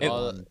 together into And-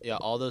 one.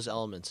 all those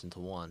elements into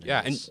one. Yeah,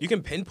 and It's- you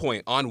can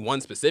pinpoint on one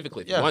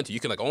specifically if you Yeah. want to. You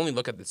can like only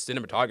look at the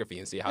cinematography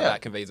and see how Yeah.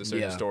 that conveys a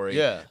certain Yeah. story.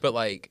 Yeah. But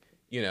like,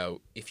 you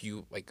know, if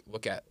you like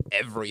look at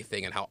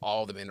everything and how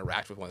all of them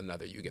interact with one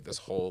another, you get this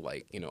whole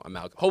like, you know,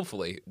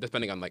 hopefully,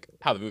 depending on like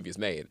how the movie is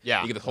made,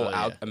 Yeah. you get this whole Oh,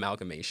 yeah.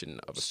 amalgamation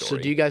of a So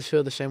story. do you guys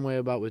feel the same way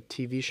about with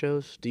TV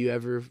shows? Do you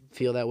ever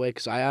feel that way?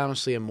 Because I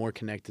honestly am more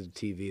connected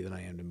to TV than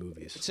I am to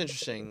movies. It's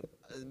interesting.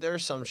 There are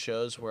some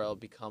shows where I'll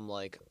become a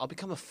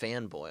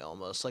fanboy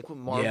almost. Like with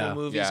Marvel Yeah.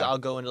 movies, Yeah. I'll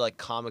go into like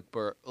comic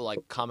book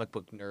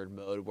nerd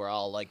mode where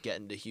I'll like get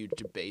into huge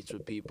debates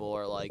with people,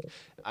 or like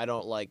I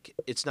don't like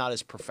it's not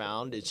as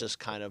profound. It's just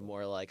kind of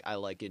more like I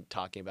like it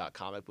talking about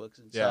comic books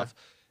and Yeah. stuff.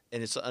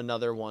 And it's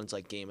another one's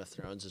like Game of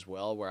Thrones as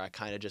well, where I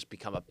kind of just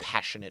become a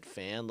passionate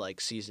fan. Like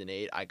season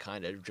 8, I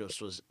kind of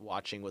just was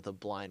watching with a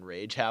blind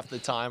rage half the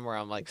time, where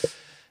I'm like,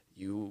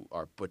 you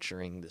are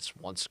butchering this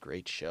once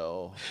great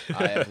show.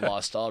 I have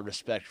lost all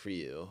respect for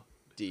you.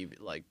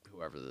 Like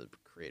whoever the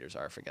creators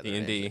are, I forget their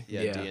D&D. names.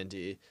 Yeah, Yeah.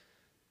 D&D.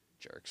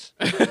 Jerks.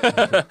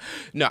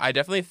 No, I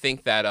definitely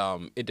think that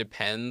it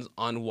depends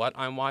on what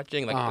I'm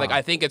watching. Like Uh-huh.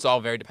 I think it's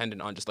all very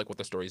dependent on just like what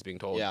the story is being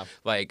told. Yeah.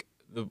 Like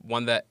the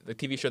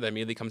TV show that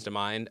immediately comes to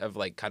mind of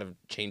like kind of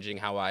changing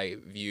how I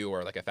view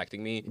or like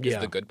affecting me is Yeah.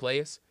 The Good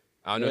Place.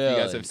 I don't know if you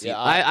guys Really? have seen. Yeah,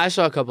 I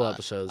saw a couple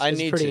episodes. I It's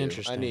need pretty to.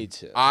 interesting. I need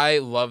to. I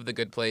love The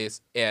Good Place,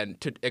 and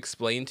to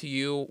explain to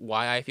you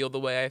why I feel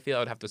the way I feel, I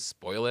would have to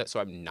spoil it, so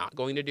I'm not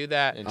going to do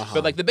that. Interesting.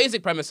 But like the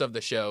basic premise of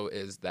the show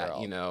is They're that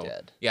all you know,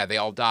 dead. yeah, they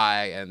all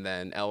die, and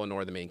then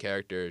Eleanor, the main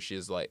character,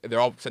 she's like, they're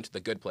all sent to the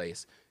good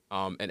place,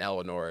 and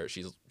Eleanor,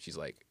 she's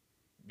like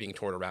being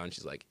toured around.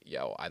 She's like,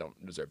 yo, I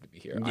don't deserve to be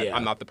here. Yeah.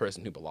 I'm not the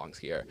person who belongs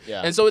here.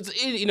 Yeah. And so it's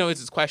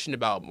this question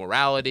about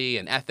morality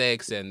and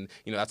ethics, and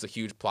you know that's a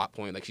huge plot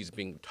point. Like she's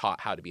being taught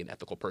how to be an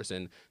ethical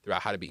person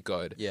throughout how to be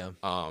good. Yeah.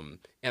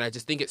 And I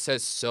just think it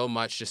says so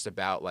much just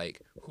about like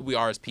who we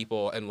are as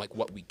people and like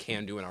what we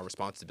can do and our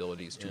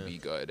responsibilities to be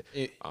good.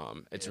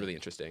 It's really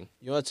interesting.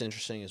 You know what's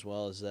interesting as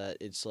well is that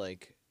it's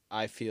like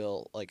I'll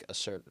feel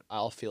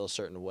a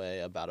certain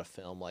way about a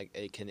film. Like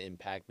it can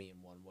impact me in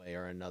one way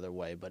or another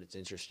way, but it's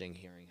interesting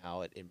hearing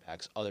how it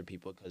impacts other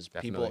people because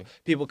Definitely.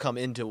 people come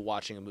into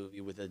watching a movie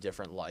with a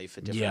different life,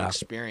 a different Yeah.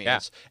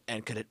 experience,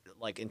 and could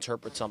like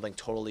interpret something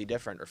totally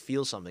different or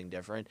feel something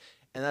different.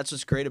 And that's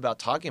what's great about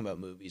talking about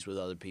movies with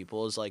other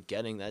people is like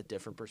getting that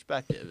different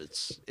perspective.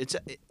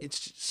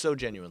 It's so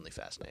genuinely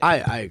fascinating.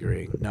 I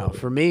agree. No,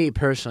 for me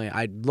personally,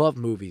 I love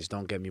movies,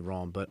 don't get me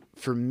wrong, but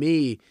for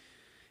me,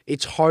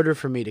 it's harder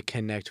for me to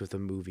connect with a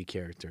movie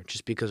character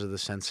just because of the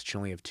sense that you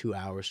only have 2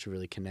 hours to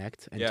really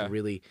connect and Yeah. to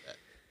really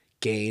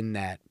gain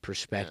that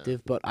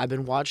perspective. But I've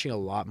been watching a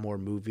lot more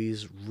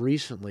movies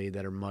recently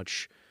that are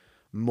much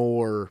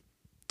more,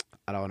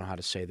 I don't know how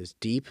to say this,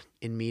 deep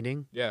in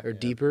meaning or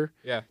deeper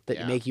Yeah. that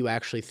Yeah. make you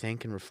actually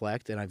think and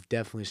reflect. And I've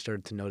definitely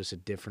started to notice a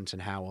difference in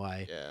how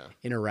I Yeah.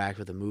 interact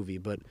with a movie.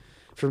 But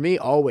for me,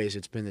 always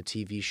it's been the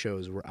TV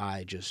shows where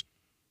I just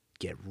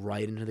get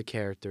right into the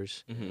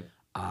characters. Mhm.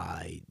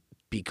 I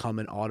become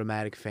an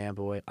automatic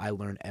fanboy. I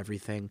learn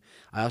everything.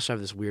 I also have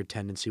this weird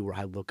tendency where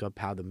I look up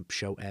how the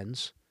show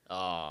ends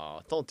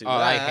Oh, don't do Oh,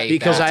 that. I hate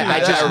because that. I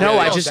That just really know.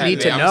 I upsets just need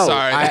me. to I'm know.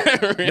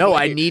 sorry. No,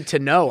 I Really. need to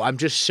know. I'm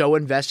just so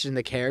invested in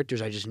the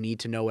characters. I just need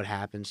to know what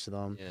happens to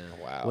them. Yeah.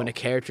 Wow. When a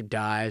character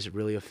dies, it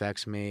really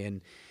affects me.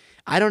 And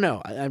I don't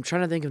know. I'm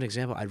trying to think of an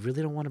example. I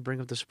really don't want to bring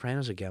up The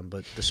Sopranos again,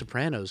 but The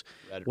Sopranos,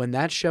 Red- when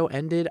that show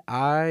ended,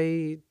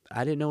 I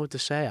didn't know what to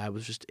say. I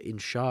was just in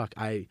shock.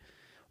 I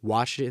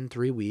watched it in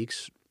 3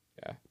 weeks.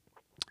 Yeah.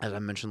 As I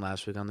mentioned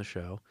last week on the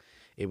show,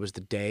 it was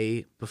the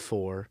day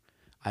before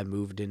I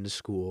moved into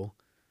school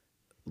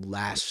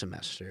last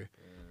semester,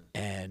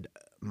 and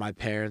my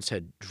parents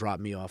had dropped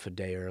me off a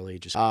day early.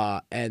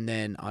 And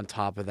then on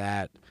top of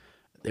that,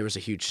 there was a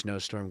huge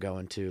snowstorm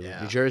going to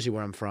Yeah. New Jersey,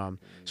 where I'm from.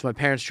 So my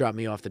parents dropped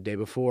me off the day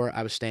before.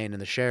 I was staying in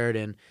the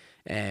Sheridan,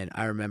 and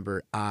I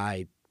remember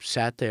I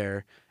sat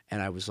there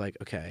and I was like,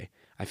 okay,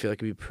 I feel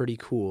like it'd be pretty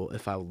cool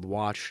if I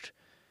watched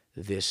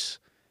this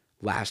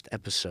last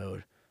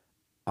episode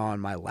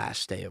on my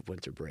last day of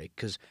winter break,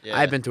 because Yeah.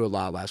 I've been through a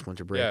lot last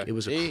winter break. Yeah. It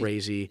was Me?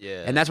 crazy,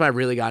 Yeah. and that's when I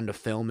really got into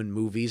film and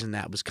movies, and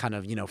that was kind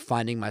of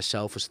finding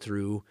myself was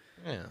through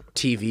Yeah.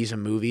 TVs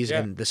and movies, Yeah.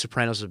 and The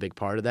Sopranos is a big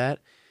part of that.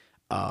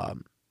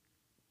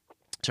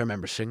 So I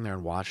remember sitting there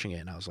and watching it,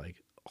 and I was like,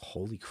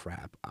 holy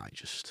crap, I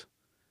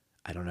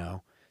don't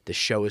know. The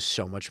show is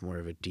so much more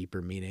of a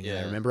deeper meaning. And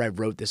I Yeah. remember I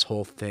wrote this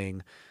whole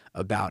thing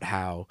about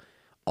how,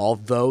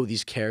 although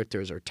these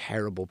characters are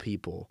terrible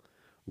people,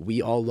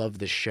 we all love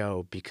the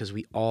show because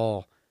we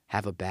all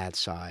have a bad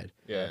side.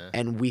 Yeah.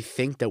 And we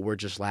think that we're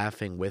just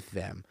laughing with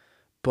them.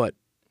 But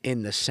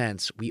in the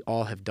sense, we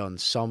all have done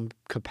some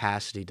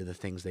capacity to the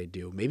things they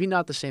do. Maybe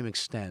not the same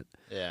extent,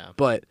 Yeah.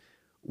 but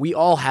we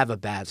all have a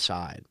bad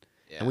side.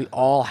 Yeah. And we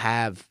all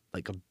have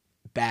like a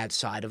bad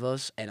side of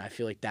us. And I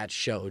feel like that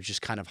show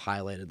just kind of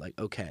highlighted like,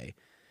 okay,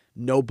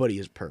 nobody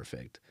is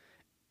perfect.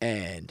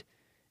 And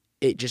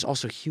it just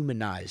also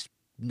humanized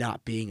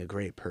not being a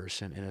great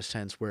person in a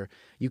sense where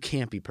you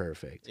can't be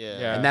perfect.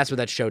 Yeah. And that's what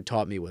that show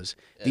taught me was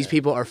these Yeah.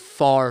 people are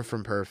far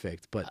from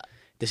perfect, but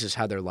this is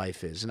how their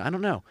life is. And I don't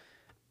know,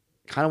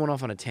 kind of went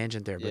off on a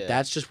tangent there, but Yeah.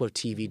 that's just what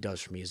TV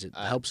does for me is it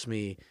helps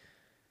me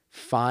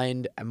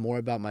find more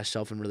about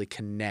myself and really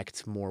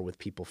connect more with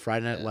people.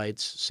 Friday Night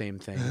Lights, same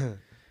thing.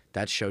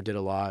 That show did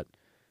a lot.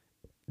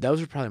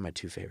 Those are probably my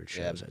two favorite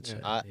shows, I'd say.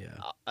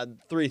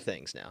 Three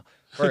things now.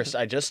 First,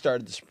 I just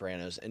started The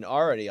Sopranos, and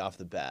already off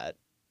the bat,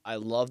 I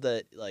love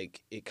that,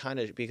 like, it kind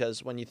of,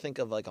 because when you think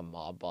of, like, a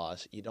mob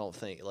boss, you don't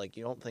think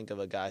of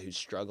a guy who's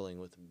struggling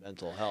with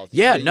mental health.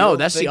 Yeah, You no, don't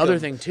that's the think other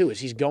of- thing, too, is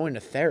he's going to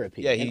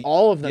therapy. Yeah, and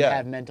all of them yeah.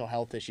 have mental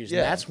health issues. Yeah.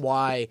 And that's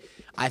why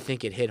I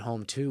think it hit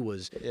home, too,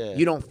 was Yeah.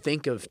 you don't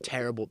think of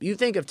terrible – you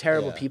think of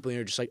terrible Yeah. people and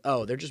you're just like,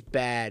 oh, they're just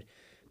bad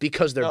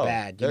because they're No,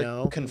 bad, they're you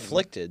know?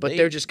 conflicted. But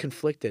they're just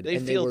conflicted. they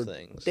and feel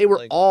things. They were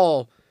Like-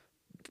 all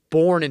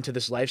born into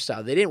this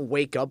lifestyle. They didn't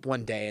wake up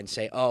one day and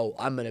say, oh,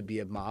 I'm going to be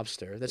a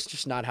mobster. That's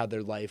just not how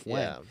their life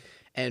went. Yeah.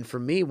 And for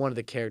me, one of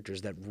the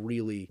characters that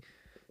really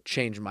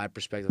changed my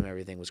perspective on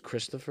everything was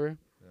Christopher.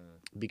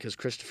 Because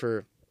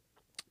Christopher,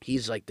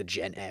 he's like the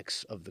Gen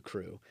X of the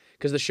crew.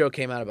 Because the show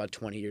came out about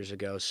 20 years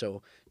ago,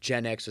 so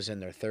Gen X was in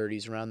their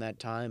 30s around that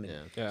time.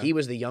 And Yeah. he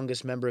was the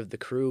youngest member of the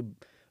crew,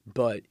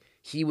 but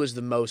he was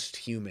the most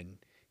human.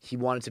 He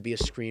wanted to be a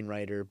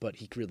screenwriter, but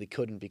he really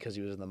couldn't because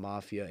he was in the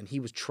mafia. And he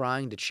was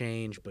trying to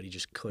change, but he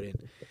just couldn't.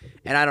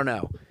 And I don't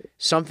know.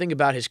 Something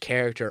about his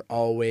character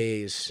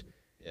always...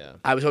 Yeah.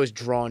 I was always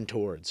drawn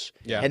towards.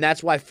 Yeah. And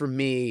that's why for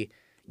me,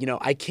 you know,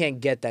 I can't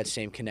get that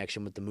same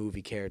connection with the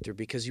movie character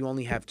because you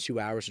only have 2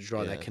 hours to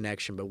draw that Yeah.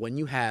 connection. But when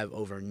you have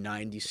over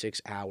 96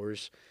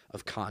 hours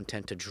of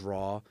content to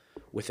draw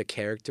with a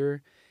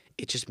character,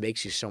 it just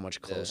makes you so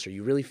much closer.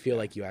 You really feel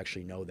like you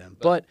actually know them.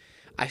 But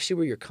I see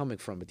where you're coming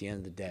from at the end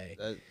of the day.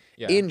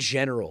 Yeah. In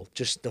general,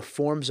 just the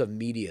forms of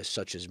media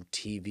such as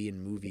TV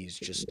and movies,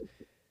 just,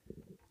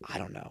 I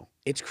don't know.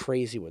 It's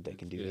crazy what they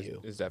can do to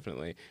you. It's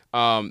definitely.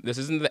 This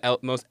isn't the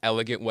most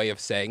elegant way of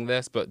saying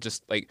this, but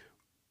just like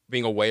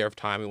being aware of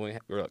time,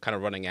 we're kind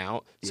of running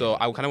out. So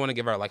I kind of want to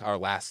give our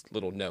last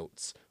little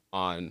notes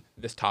on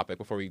this topic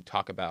before we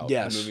talk about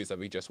the movies that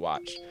we just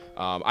watched.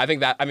 I think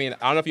that, I mean,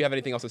 I don't know if you have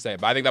anything else to say,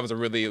 but I think that was a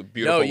really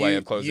beautiful way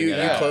of closing it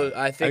out.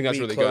 I think that's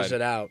we really closed good.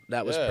 it out.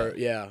 That was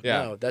Yeah.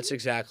 No, that's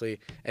exactly.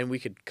 And we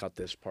could cut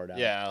this part out.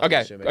 Yeah. I'm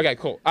Okay. assuming. Okay.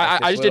 Cool.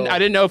 Like I this just didn't. I little-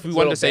 didn't know if we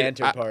wanted to say.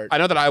 banter part. I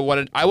know that I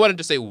wanted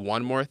to say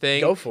one more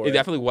thing. Go for it. It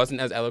definitely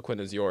wasn't as eloquent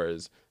as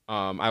yours.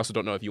 I also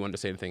don't know if you wanted to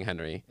say anything,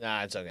 Henry.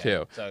 Nah, it's okay.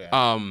 Too. It's okay.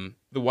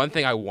 The one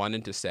thing I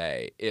wanted to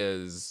say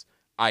is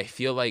I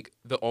feel like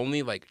the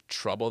only like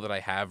trouble that I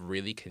have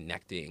really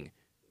connecting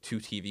to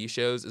TV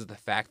shows is the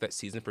fact that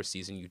season for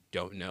season you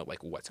don't know like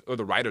or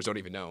the writers don't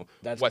even know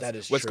That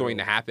is what's going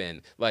true. to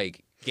happen.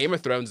 Like Game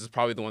of Thrones is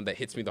probably the one that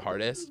hits me the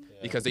hardest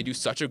because they do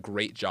such a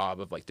great job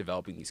of like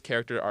developing these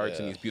character arcs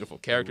and these beautiful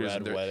characters.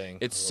 Red and Wedding.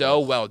 it's so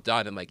well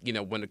done, and like, you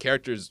know, when the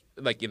characters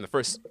like in the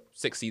first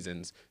 6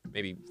 seasons,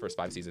 maybe first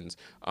 5 seasons,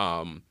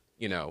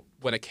 you know,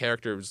 when a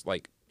character's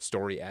like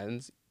story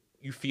ends,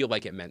 you feel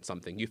like it meant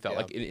something. You felt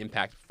like an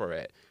impact for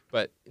it.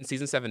 But in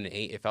season 7 and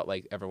 8, it felt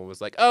like everyone was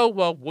like, oh,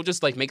 well, we'll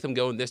just like make them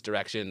go in this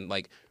direction,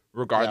 like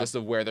regardless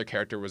of where their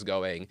character was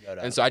going. No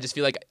doubt. And so I just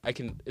feel like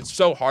it's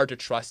so hard to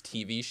trust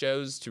TV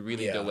shows to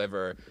really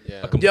deliver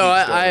a complete Yo,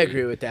 I story.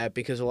 agree with that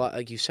because a lot,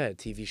 like you said,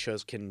 TV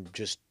shows can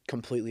just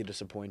completely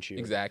disappoint you.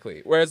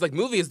 Exactly. Whereas like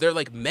movies, they're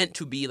like meant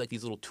to be like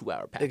these little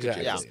 2-hour packages.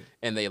 Exactly. Yeah.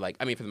 And they like,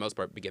 I mean, for the most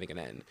part, beginning and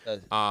end.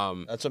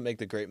 That's what make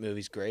the great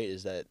movies great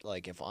is that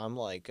like if I'm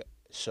like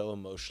so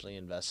emotionally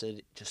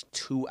invested, just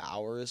 2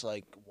 hours,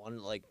 like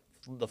one like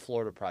the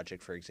Florida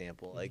Project, for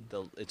example, like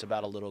it's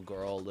about a little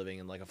girl living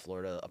in like a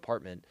Florida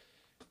apartment,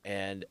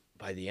 and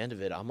by the end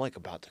of it, I'm like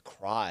about to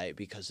cry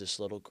because this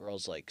little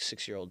girl's like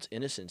 6-year-old's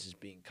innocence is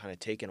being kind of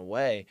taken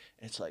away,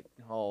 and it's like,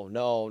 oh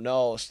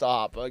no,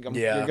 stop! Like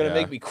you're gonna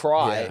make me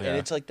cry, Yeah. and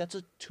it's like that's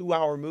a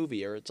 2-hour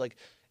movie, or it's like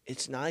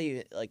it's not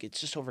even like it's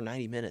just over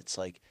 90 minutes,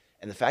 like.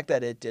 And the fact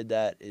that it did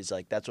that is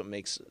like that's what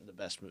makes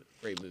the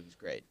great movies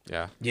great.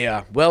 Yeah.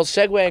 Yeah. Well,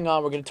 segueing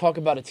on, we're going to talk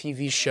about a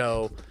TV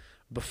show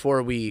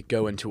before we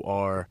go into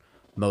our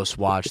most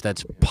watched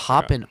that's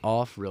popping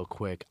off real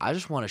quick. I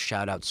just want to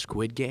shout out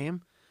Squid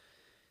Game.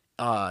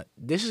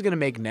 This is going to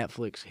make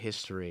Netflix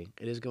history.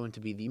 It is going to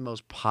be the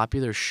most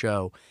popular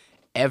show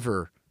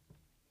ever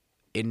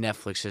in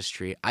Netflix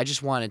history. I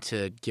just wanted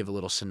to give a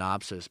little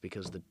synopsis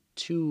because the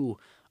two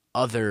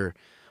other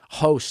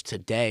hosts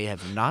today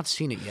have not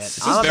seen it yet.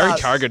 This is very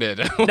targeted.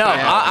 No,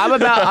 I'm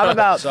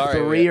about Sorry,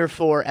 3 or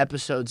 4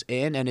 episodes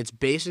in, and it's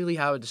basically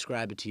how I would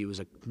describe it to you is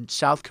a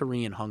South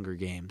Korean Hunger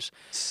Games,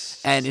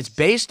 and it's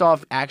based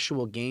off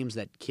actual games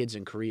that kids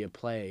in Korea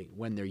play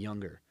when they're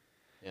younger.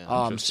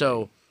 Yeah.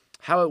 So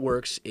how it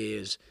works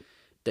is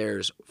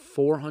there's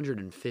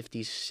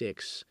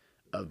 456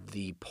 of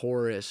the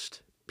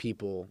poorest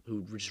people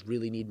who just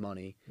really need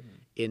money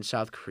in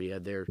South Korea.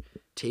 They're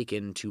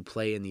taken to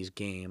play in these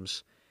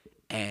games,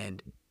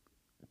 and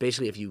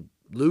basically if you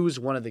lose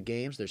one of the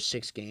games, there's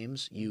 6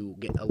 games, you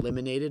get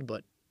eliminated,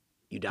 but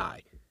you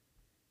die.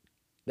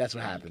 That's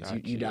what happens.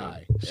 You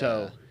die. Yeah.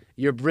 So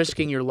you're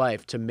risking your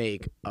life to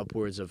make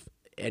upwards of,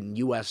 in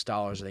U.S.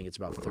 dollars, I think it's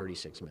about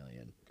 $36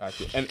 million.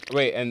 Gotcha. And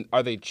wait, and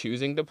are they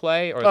choosing to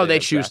play? Or They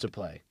just choose to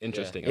play.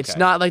 Interesting. It's okay.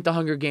 not like the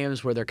Hunger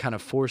Games where they're kind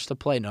of forced to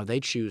play. No,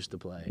 they choose to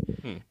play.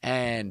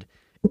 And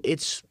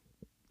it's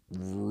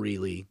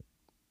really,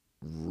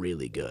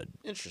 really good.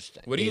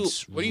 Interesting. What do you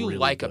It's really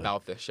like good.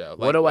 about this show?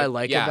 What do I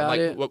like about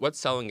it? What's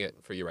selling it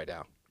for you right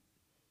now?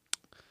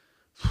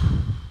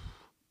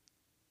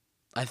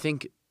 I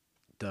think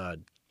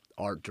the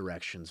art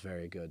direction's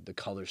very good. The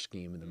color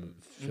scheme in the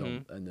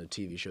film and the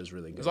TV show is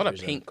really good. There's a lot of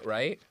There's pink,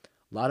 right?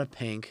 A lot of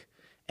pink,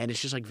 and it's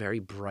just like very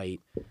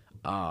bright.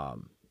 A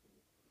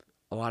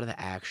lot of the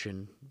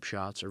action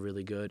shots are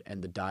really good,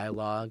 and the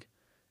dialogue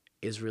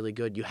is really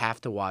good. You have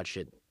to watch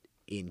it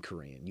in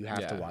Korean. You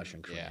have to watch it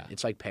in Korean. Yeah.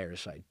 It's like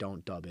Parasite.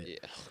 Don't dub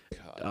it. Yeah.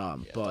 Oh,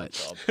 God.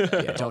 But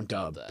don't don't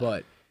dub. that.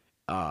 But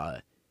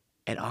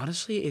and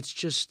honestly, it's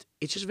just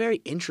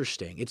very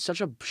interesting. It's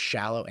such a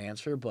shallow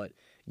answer, but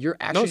you're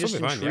actually it's just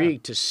totally fine,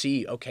 intrigued to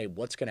see, okay,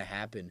 what's going to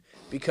happen,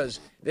 because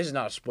this is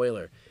not a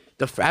spoiler.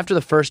 After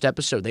the first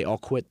episode, they all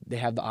quit. They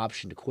have the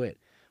option to quit,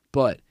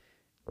 but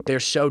they're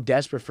so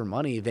desperate for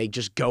money, they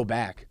just go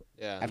back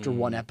after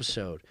one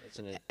episode.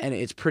 And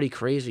it's pretty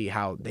crazy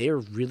how they are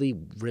really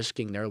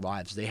risking their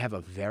lives. They have a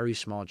very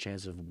small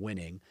chance of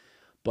winning,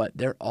 but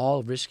they're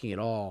all risking it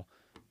all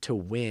to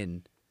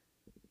win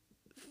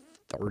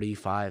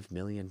 $35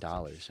 million.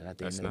 And at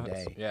the end of the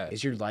day,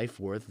 is your life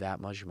worth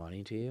that much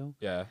money to you?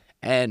 Yeah.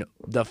 And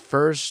the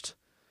first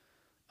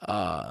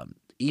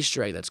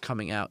Easter egg that's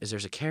coming out is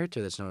there's a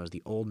character that's known as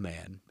the Old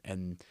Man.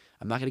 And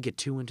I'm not going to get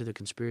too into the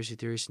conspiracy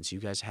theory since you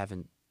guys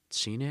haven't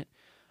seen it.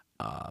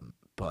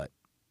 But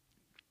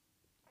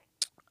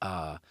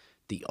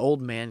the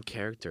Old Man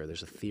character,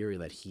 there's a theory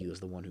that he was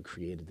the one who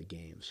created the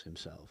games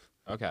himself.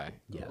 Okay.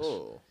 Yes.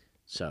 Oh.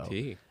 So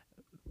Tea.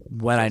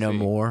 when I know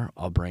more,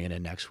 I'll bring it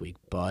in next week.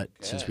 But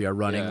since we are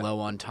running low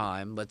on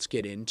time, let's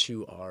get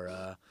into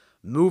our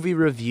movie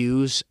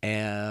reviews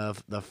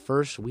of the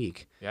first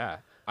week. Yeah.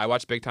 I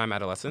watched Big Time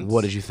Adolescence.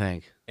 What did you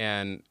think?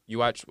 And you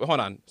watched... Well, hold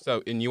on.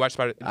 So, and you watched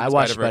I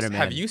watched Spider-Verse. Spider-Man.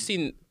 Have you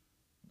seen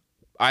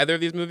either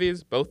of these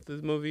movies? Both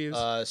of the movies?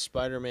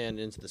 Spider-Man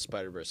Into the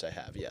Spider-Verse, I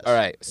have, yes. All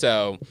right.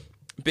 So,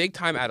 Big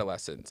Time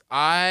Adolescence.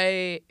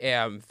 I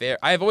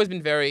have always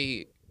been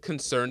very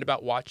concerned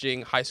about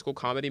watching high school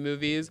comedy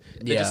movies.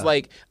 They're just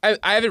like, I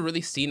haven't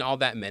really seen all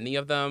that many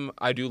of them.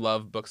 I do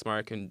love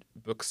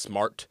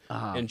Booksmart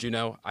and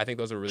Juno. I think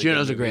those are really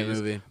Juno's good a great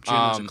movies. movie.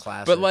 Juno's a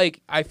classic. But like,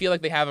 I feel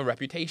like they have a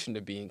reputation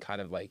of being kind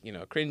of like,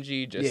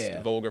 cringy,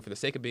 just vulgar for the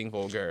sake of being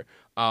vulgar.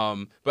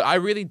 But I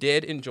really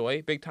did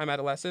enjoy Big Time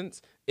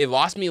Adolescence. It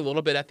lost me a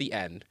little bit at the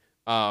end.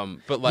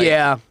 But like,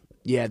 yeah,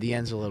 the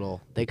end's a little.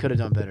 They could have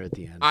done better at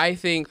the end. I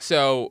think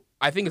so.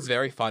 I think it's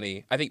very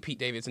funny. I think Pete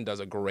Davidson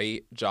does a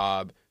great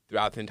job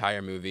throughout the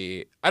entire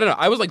movie. I don't know.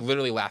 I was like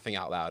literally laughing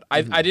out loud.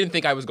 I didn't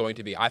think I was going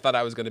to be. I thought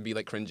I was going to be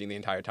like cringing the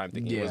entire time,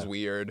 thinking it was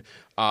weird.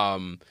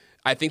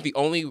 I think the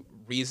only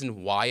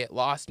reason why it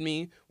lost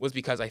me was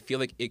because I feel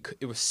like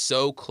it was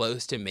so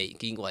close to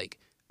making like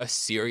a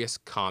serious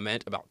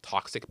comment about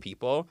toxic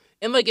people,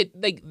 and like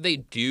they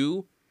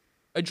do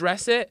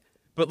address it,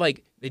 but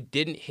like it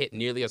didn't hit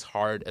nearly as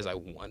hard as I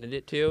wanted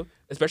it to.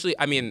 Especially,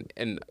 I mean,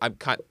 and I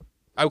kind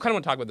of want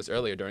to talk about this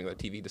earlier during the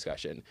TV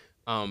discussion.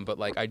 But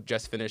like I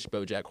just finished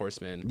BoJack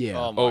Horseman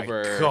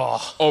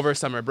over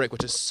summer break,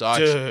 which is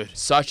such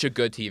a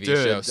good TV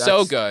show.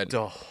 So good.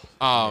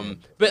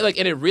 But like,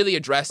 and it really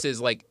addresses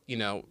like,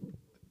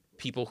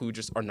 people who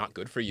just are not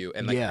good for you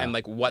and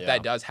like what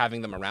that does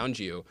having them around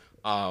you.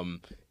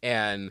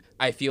 And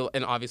I feel,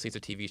 and obviously it's a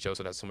TV show,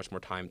 so it has so much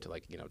more time to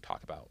like,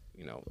 talk about,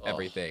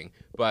 everything.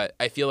 But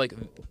I feel like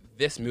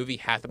this movie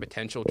has the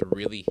potential to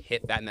really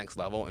hit that next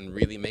level and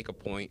really make a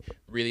point,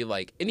 really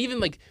like, and even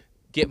like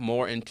get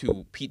more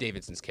into Pete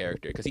Davidson's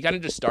character, because he kind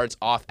of just starts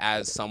off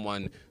as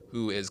someone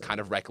who is kind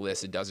of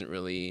reckless and doesn't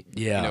really,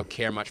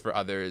 care much for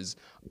others.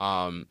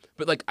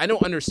 But like, I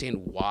don't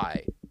understand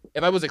why.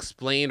 If I was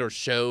explained or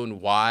shown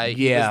why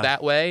he was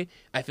that way,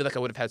 I feel like I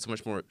would have had so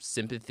much more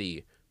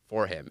sympathy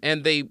for him.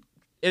 And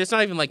it's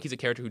not even like he's a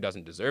character who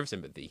doesn't deserve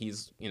sympathy.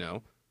 He's,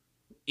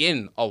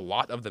 in a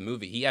lot of the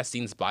movie. He has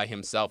scenes by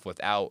himself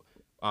without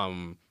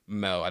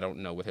Mo. I don't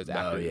know what his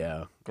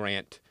actor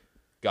Grant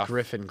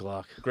Griffin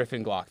Glock.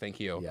 Griffin Glock, thank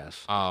you.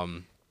 Yes.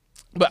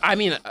 But I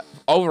mean,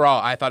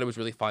 overall, I thought it was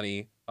really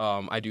funny.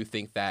 I do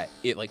think that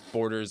it like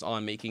borders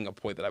on making a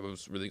point that I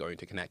was really going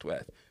to connect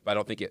with, but I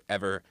don't think it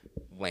ever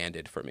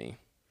landed for me.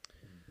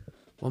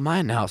 Well, my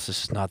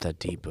analysis is not that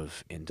deep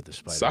of Into the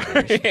Sorry.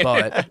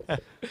 Spider-Verse,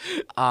 but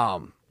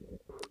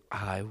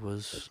I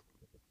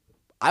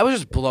was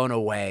just blown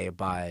away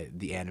by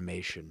the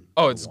animation.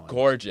 Oh, for it's one.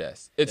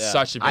 gorgeous. It's Yeah.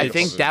 such a I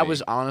beautiful think that movie.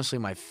 was honestly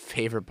my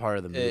favorite part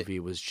of the movie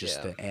was just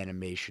yeah. the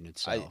animation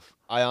itself.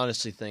 I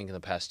honestly think in the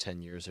past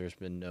 10 years there's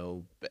been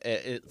no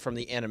from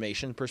the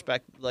animation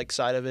perspective like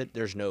side of it,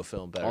 there's no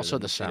film better. Also,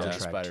 than the Into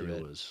soundtrack Spider-Man.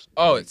 too was.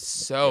 Oh, it's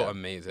so Yeah.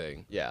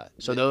 amazing. Yeah.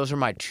 So those are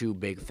my two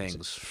big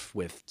things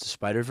with the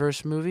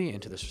Spider-Verse movie.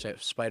 Into the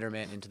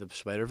Spider-Man Into the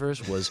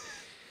Spider-Verse was.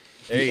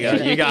 There you go.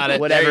 You got it.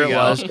 Whatever There it you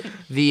go. was,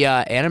 the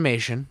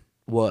animation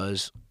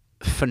was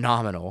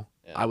phenomenal.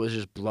 Yeah. I was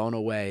just blown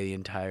away the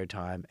entire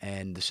time,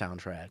 and the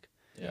soundtrack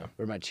Yeah.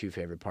 were my two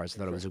favorite parts. I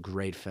thought it was a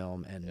great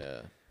film, and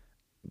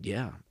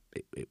Yeah.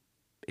 it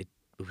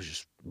was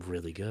just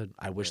really good.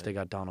 I wish they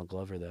got Donald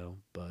Glover though,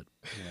 but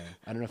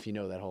I don't know if you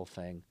know that whole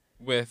thing.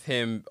 With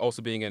him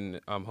also being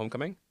in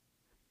Homecoming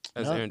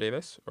as No. Aaron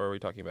Davis, or are we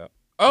talking about?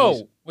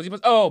 Oh, was he?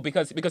 Oh,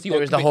 because he There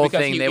was the whole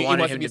thing they wanted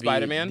wants him to be to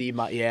Spider-Man. be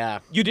yeah.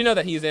 You do know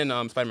that he's in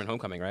Spider-Man: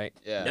 Homecoming, right?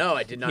 Yeah. No,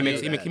 I did not. He know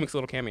makes that. he makes a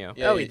little cameo.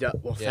 Yeah. Oh, he does.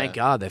 Well, thank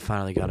God they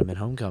finally got him in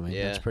Homecoming.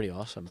 Yeah. That's pretty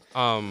awesome.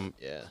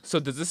 Yeah. So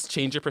does this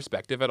change your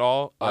perspective at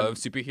all of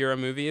superhero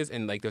movies,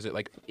 and like does it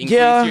like increase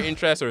Yeah, your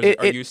interest, or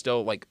are you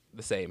still like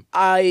the same?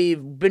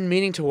 I've been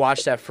meaning to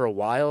watch that for a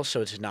while, so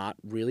it's not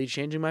really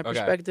changing my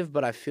perspective.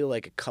 But I feel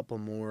like a couple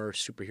more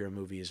superhero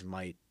movies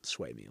might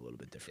sway me a little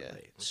bit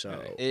differently.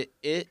 So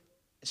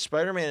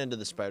Spider-Man Into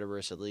the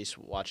Spider-Verse, at least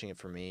watching it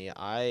for me,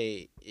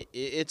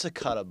 it's a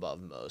cut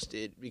above most.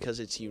 Because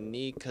it's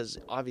unique. Because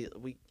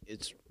obviously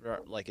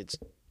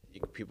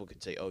people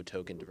could say, oh,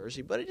 token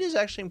diversity, but it is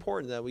actually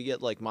important that we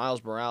get like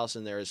Miles Morales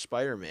in there as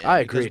Spider-Man. I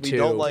agree, because we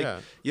don't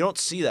too. you don't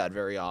see that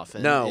very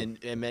often. No.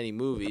 in many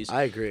movies.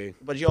 I agree.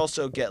 But you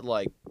also get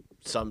like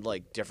some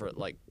like different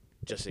like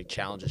just it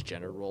challenges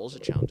gender roles,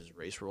 it challenges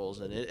race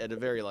roles, and it at a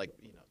very like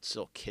it's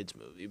still a kids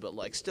movie, but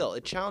like still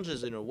it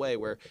challenges in a way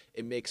where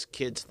it makes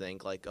kids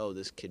think like, oh,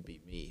 this could be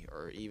me,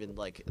 or even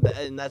like,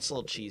 and that's a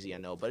little cheesy, I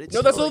know, but it's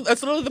No, that's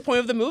literally the point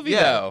of the movie,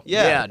 though.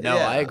 No,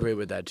 I agree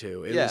with that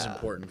too. It is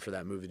important for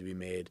that movie to be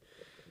made.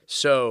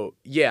 So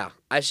yeah,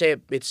 I say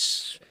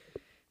it's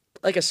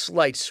like a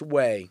slight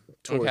sway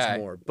towards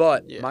more.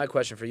 But my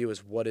question for you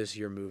is, what is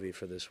your movie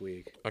for this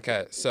week?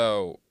 Okay,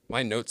 so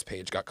my notes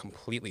page got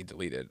completely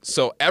deleted.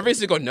 So every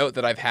single note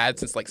that I've had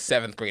since like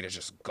 7th grade is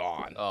just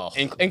gone. Oh,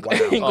 including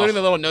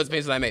the little notes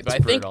page that I made. But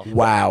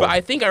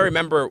I think I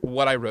remember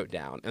what I wrote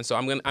down. And so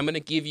I'm gonna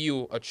give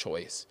you a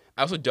choice.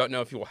 I also don't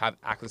know if you will have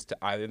access to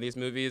either of these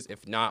movies.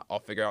 If not, I'll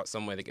figure out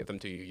some way to get them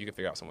to you. You can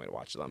figure out some way to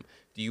watch them.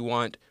 Do you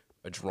want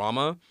a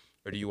drama,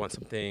 or do you want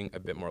something a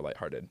bit more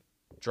lighthearted?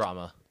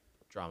 Drama.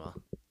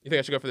 You think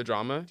I should go for the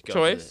drama Go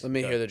choice? Let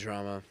me hear the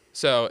drama.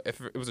 So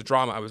if it was a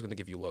drama, I was going to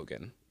give you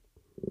Logan.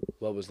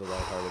 What was the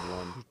lighthearted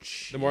one?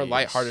 The more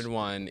lighthearted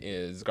one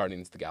is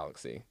Guardians of the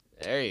Galaxy.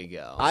 There you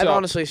go.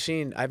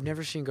 I've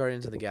never seen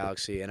Guardians of the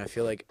Galaxy, and I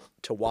feel like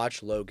to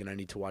watch Logan, I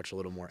need to watch a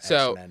little more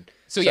X-Men.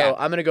 So yeah,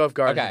 I'm gonna go with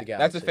Guardians of the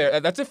Galaxy.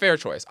 That's a fair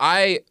choice.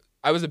 I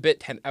was a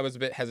bit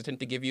hesitant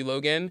to give you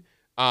Logan.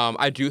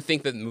 I do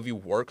think that the movie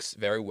works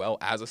very well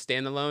as a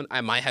standalone. I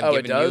might have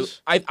given it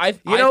does? you.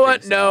 You know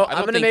what? So. No, I I'm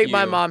don't gonna think make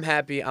my you- mom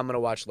happy. I'm gonna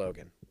watch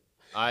Logan.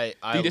 Do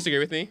you disagree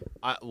with me?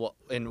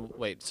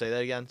 Wait, say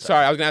that again.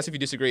 Sorry, I was gonna ask if you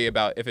disagree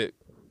about if it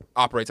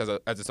operates as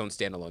its own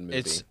standalone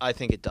movie. I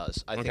think it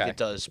does. I think it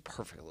does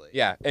perfectly.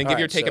 Yeah, and give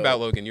your Alright, take so- about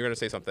Logan. You're gonna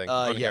say something.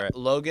 I wanna hear it.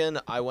 Logan.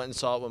 I went and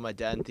saw it with my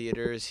dad in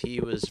theaters. He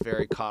was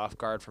very caught off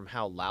guard from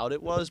how loud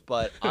it was,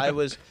 but I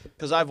was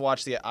because I've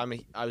watched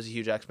I was a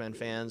huge X-Men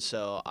fan,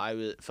 so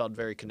felt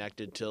very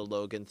connected to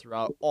Logan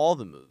throughout all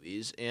the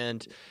movies,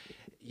 and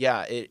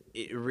yeah, it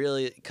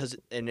really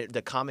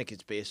the comic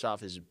it's based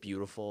off is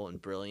beautiful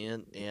and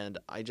brilliant, and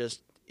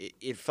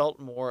it felt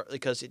more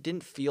because it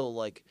didn't feel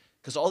like.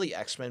 Because all the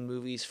X-Men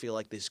movies feel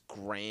like this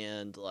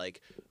grand,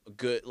 like,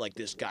 good, like,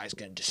 this guy's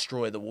going to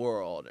destroy the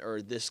world.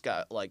 Or this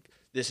guy, like,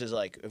 this is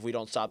like, if we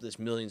don't stop this,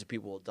 millions of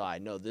people will die.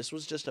 No, this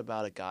was just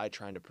about a guy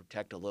trying to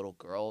protect a little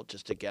girl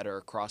just to get her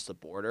across the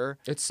border.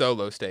 It's so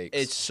low stakes.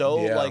 It's so,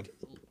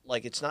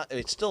 like, it's not,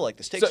 it's still like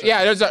the stakes So,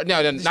 yeah,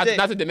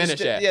 not to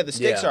diminish it. Yeah, the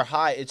stakes are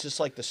high. It's just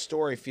like the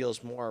story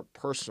feels more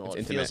personal.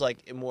 It's It feels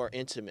like more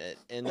intimate.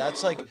 And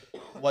that's like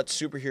what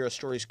superhero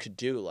stories could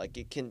do. Like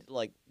it can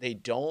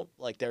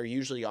they're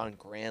usually on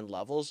grand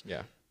levels.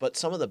 Yeah. But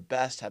some of the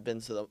best have been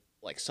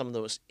some of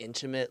the most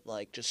intimate,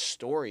 like just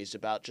stories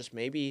about just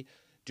maybe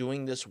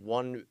doing this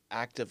one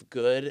act of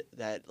good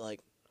that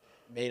like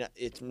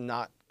it's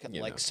not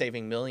like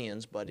saving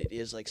millions, but it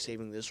is like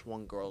saving this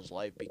one girl's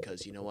life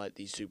because you know what,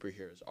 these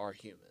superheroes are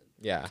human.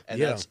 Yeah.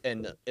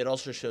 And it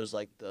also shows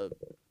like the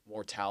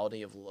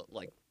mortality of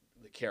like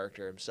the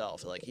character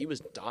himself. Like he was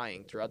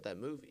dying throughout that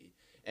movie,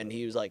 and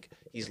he was like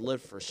he's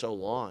lived for so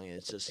long, and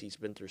it's just he's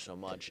been through so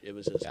much. It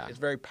was just it's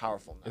very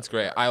powerful. It's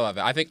great. I love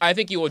it. I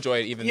think you will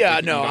enjoy it even. Yeah,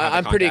 if you no, don't have the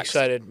I'm pretty context.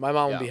 excited. My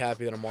mom will be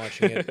happy that I'm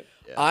watching it.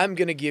 I'm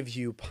gonna give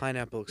you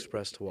Pineapple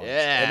Express to watch.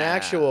 Yeah. An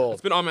actual.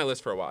 It's been on my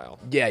list for a while.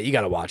 Yeah, you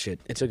gotta watch it.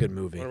 It's a good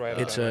movie. I'll write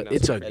it It's down a right now.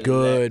 it's a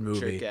good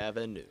Electric movie.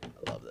 Avenue.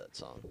 I love that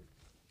song.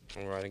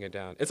 I'm writing it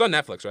down. It's on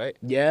Netflix, right?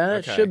 Yeah,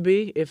 Okay. it should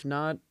be. If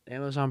not,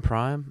 Amazon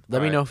Prime. Let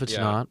me Alright, know if it's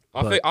yeah. not.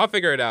 I'll, but- I'll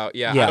figure it out.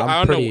 Yeah, Yeah, I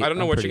I'm don't pretty- know. I don't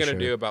know I'm what you're pretty gonna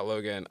sure. do about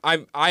Logan.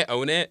 I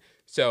own it,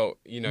 so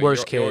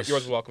Worst you're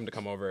case. welcome to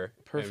come over. And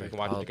we Perfect. can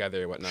watch I'll- it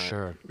together or whatnot.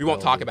 Sure. We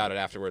won't That'll talk be- about it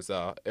afterwards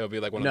though. It'll be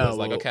like one No, of those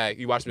like, we'll- okay,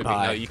 you watched the movie.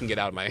 bye. No, you can get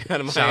out of my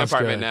Sounds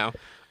apartment good. now.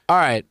 All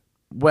right.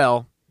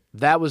 Well,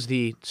 that was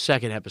the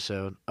second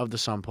episode of the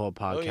Pulp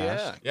podcast. Oh,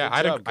 yeah. Yeah, Good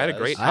I job, had a guys.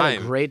 great I had a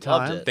time. great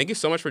Loved time. it. Thank you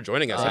so much for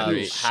joining us, Thank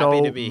Henry. you Happy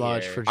so to be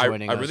much here. for I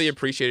joining us. really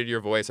appreciated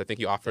your voice. I think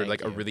you offered Thank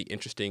like a you. really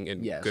interesting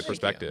and Yes. good Thank you.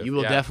 perspective. You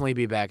will Yeah. definitely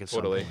be back at some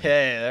Totally. point.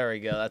 Hey, there we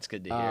go. That's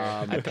good to hear.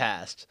 Um, I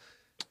passed.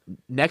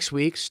 Next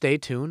week, stay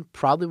tuned.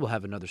 Probably we'll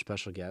have another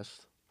special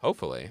guest.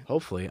 Hopefully.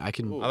 Hopefully, I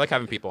can I like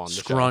having people on the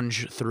show.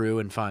 scrunge through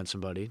and find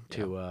somebody Yeah,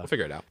 to we'll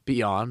figure it out.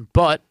 be on.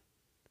 But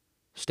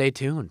stay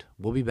tuned.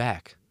 We'll be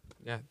back.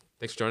 Yeah.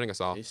 Thanks for joining us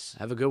all. Peace.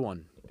 Have a good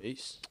one.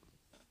 Peace.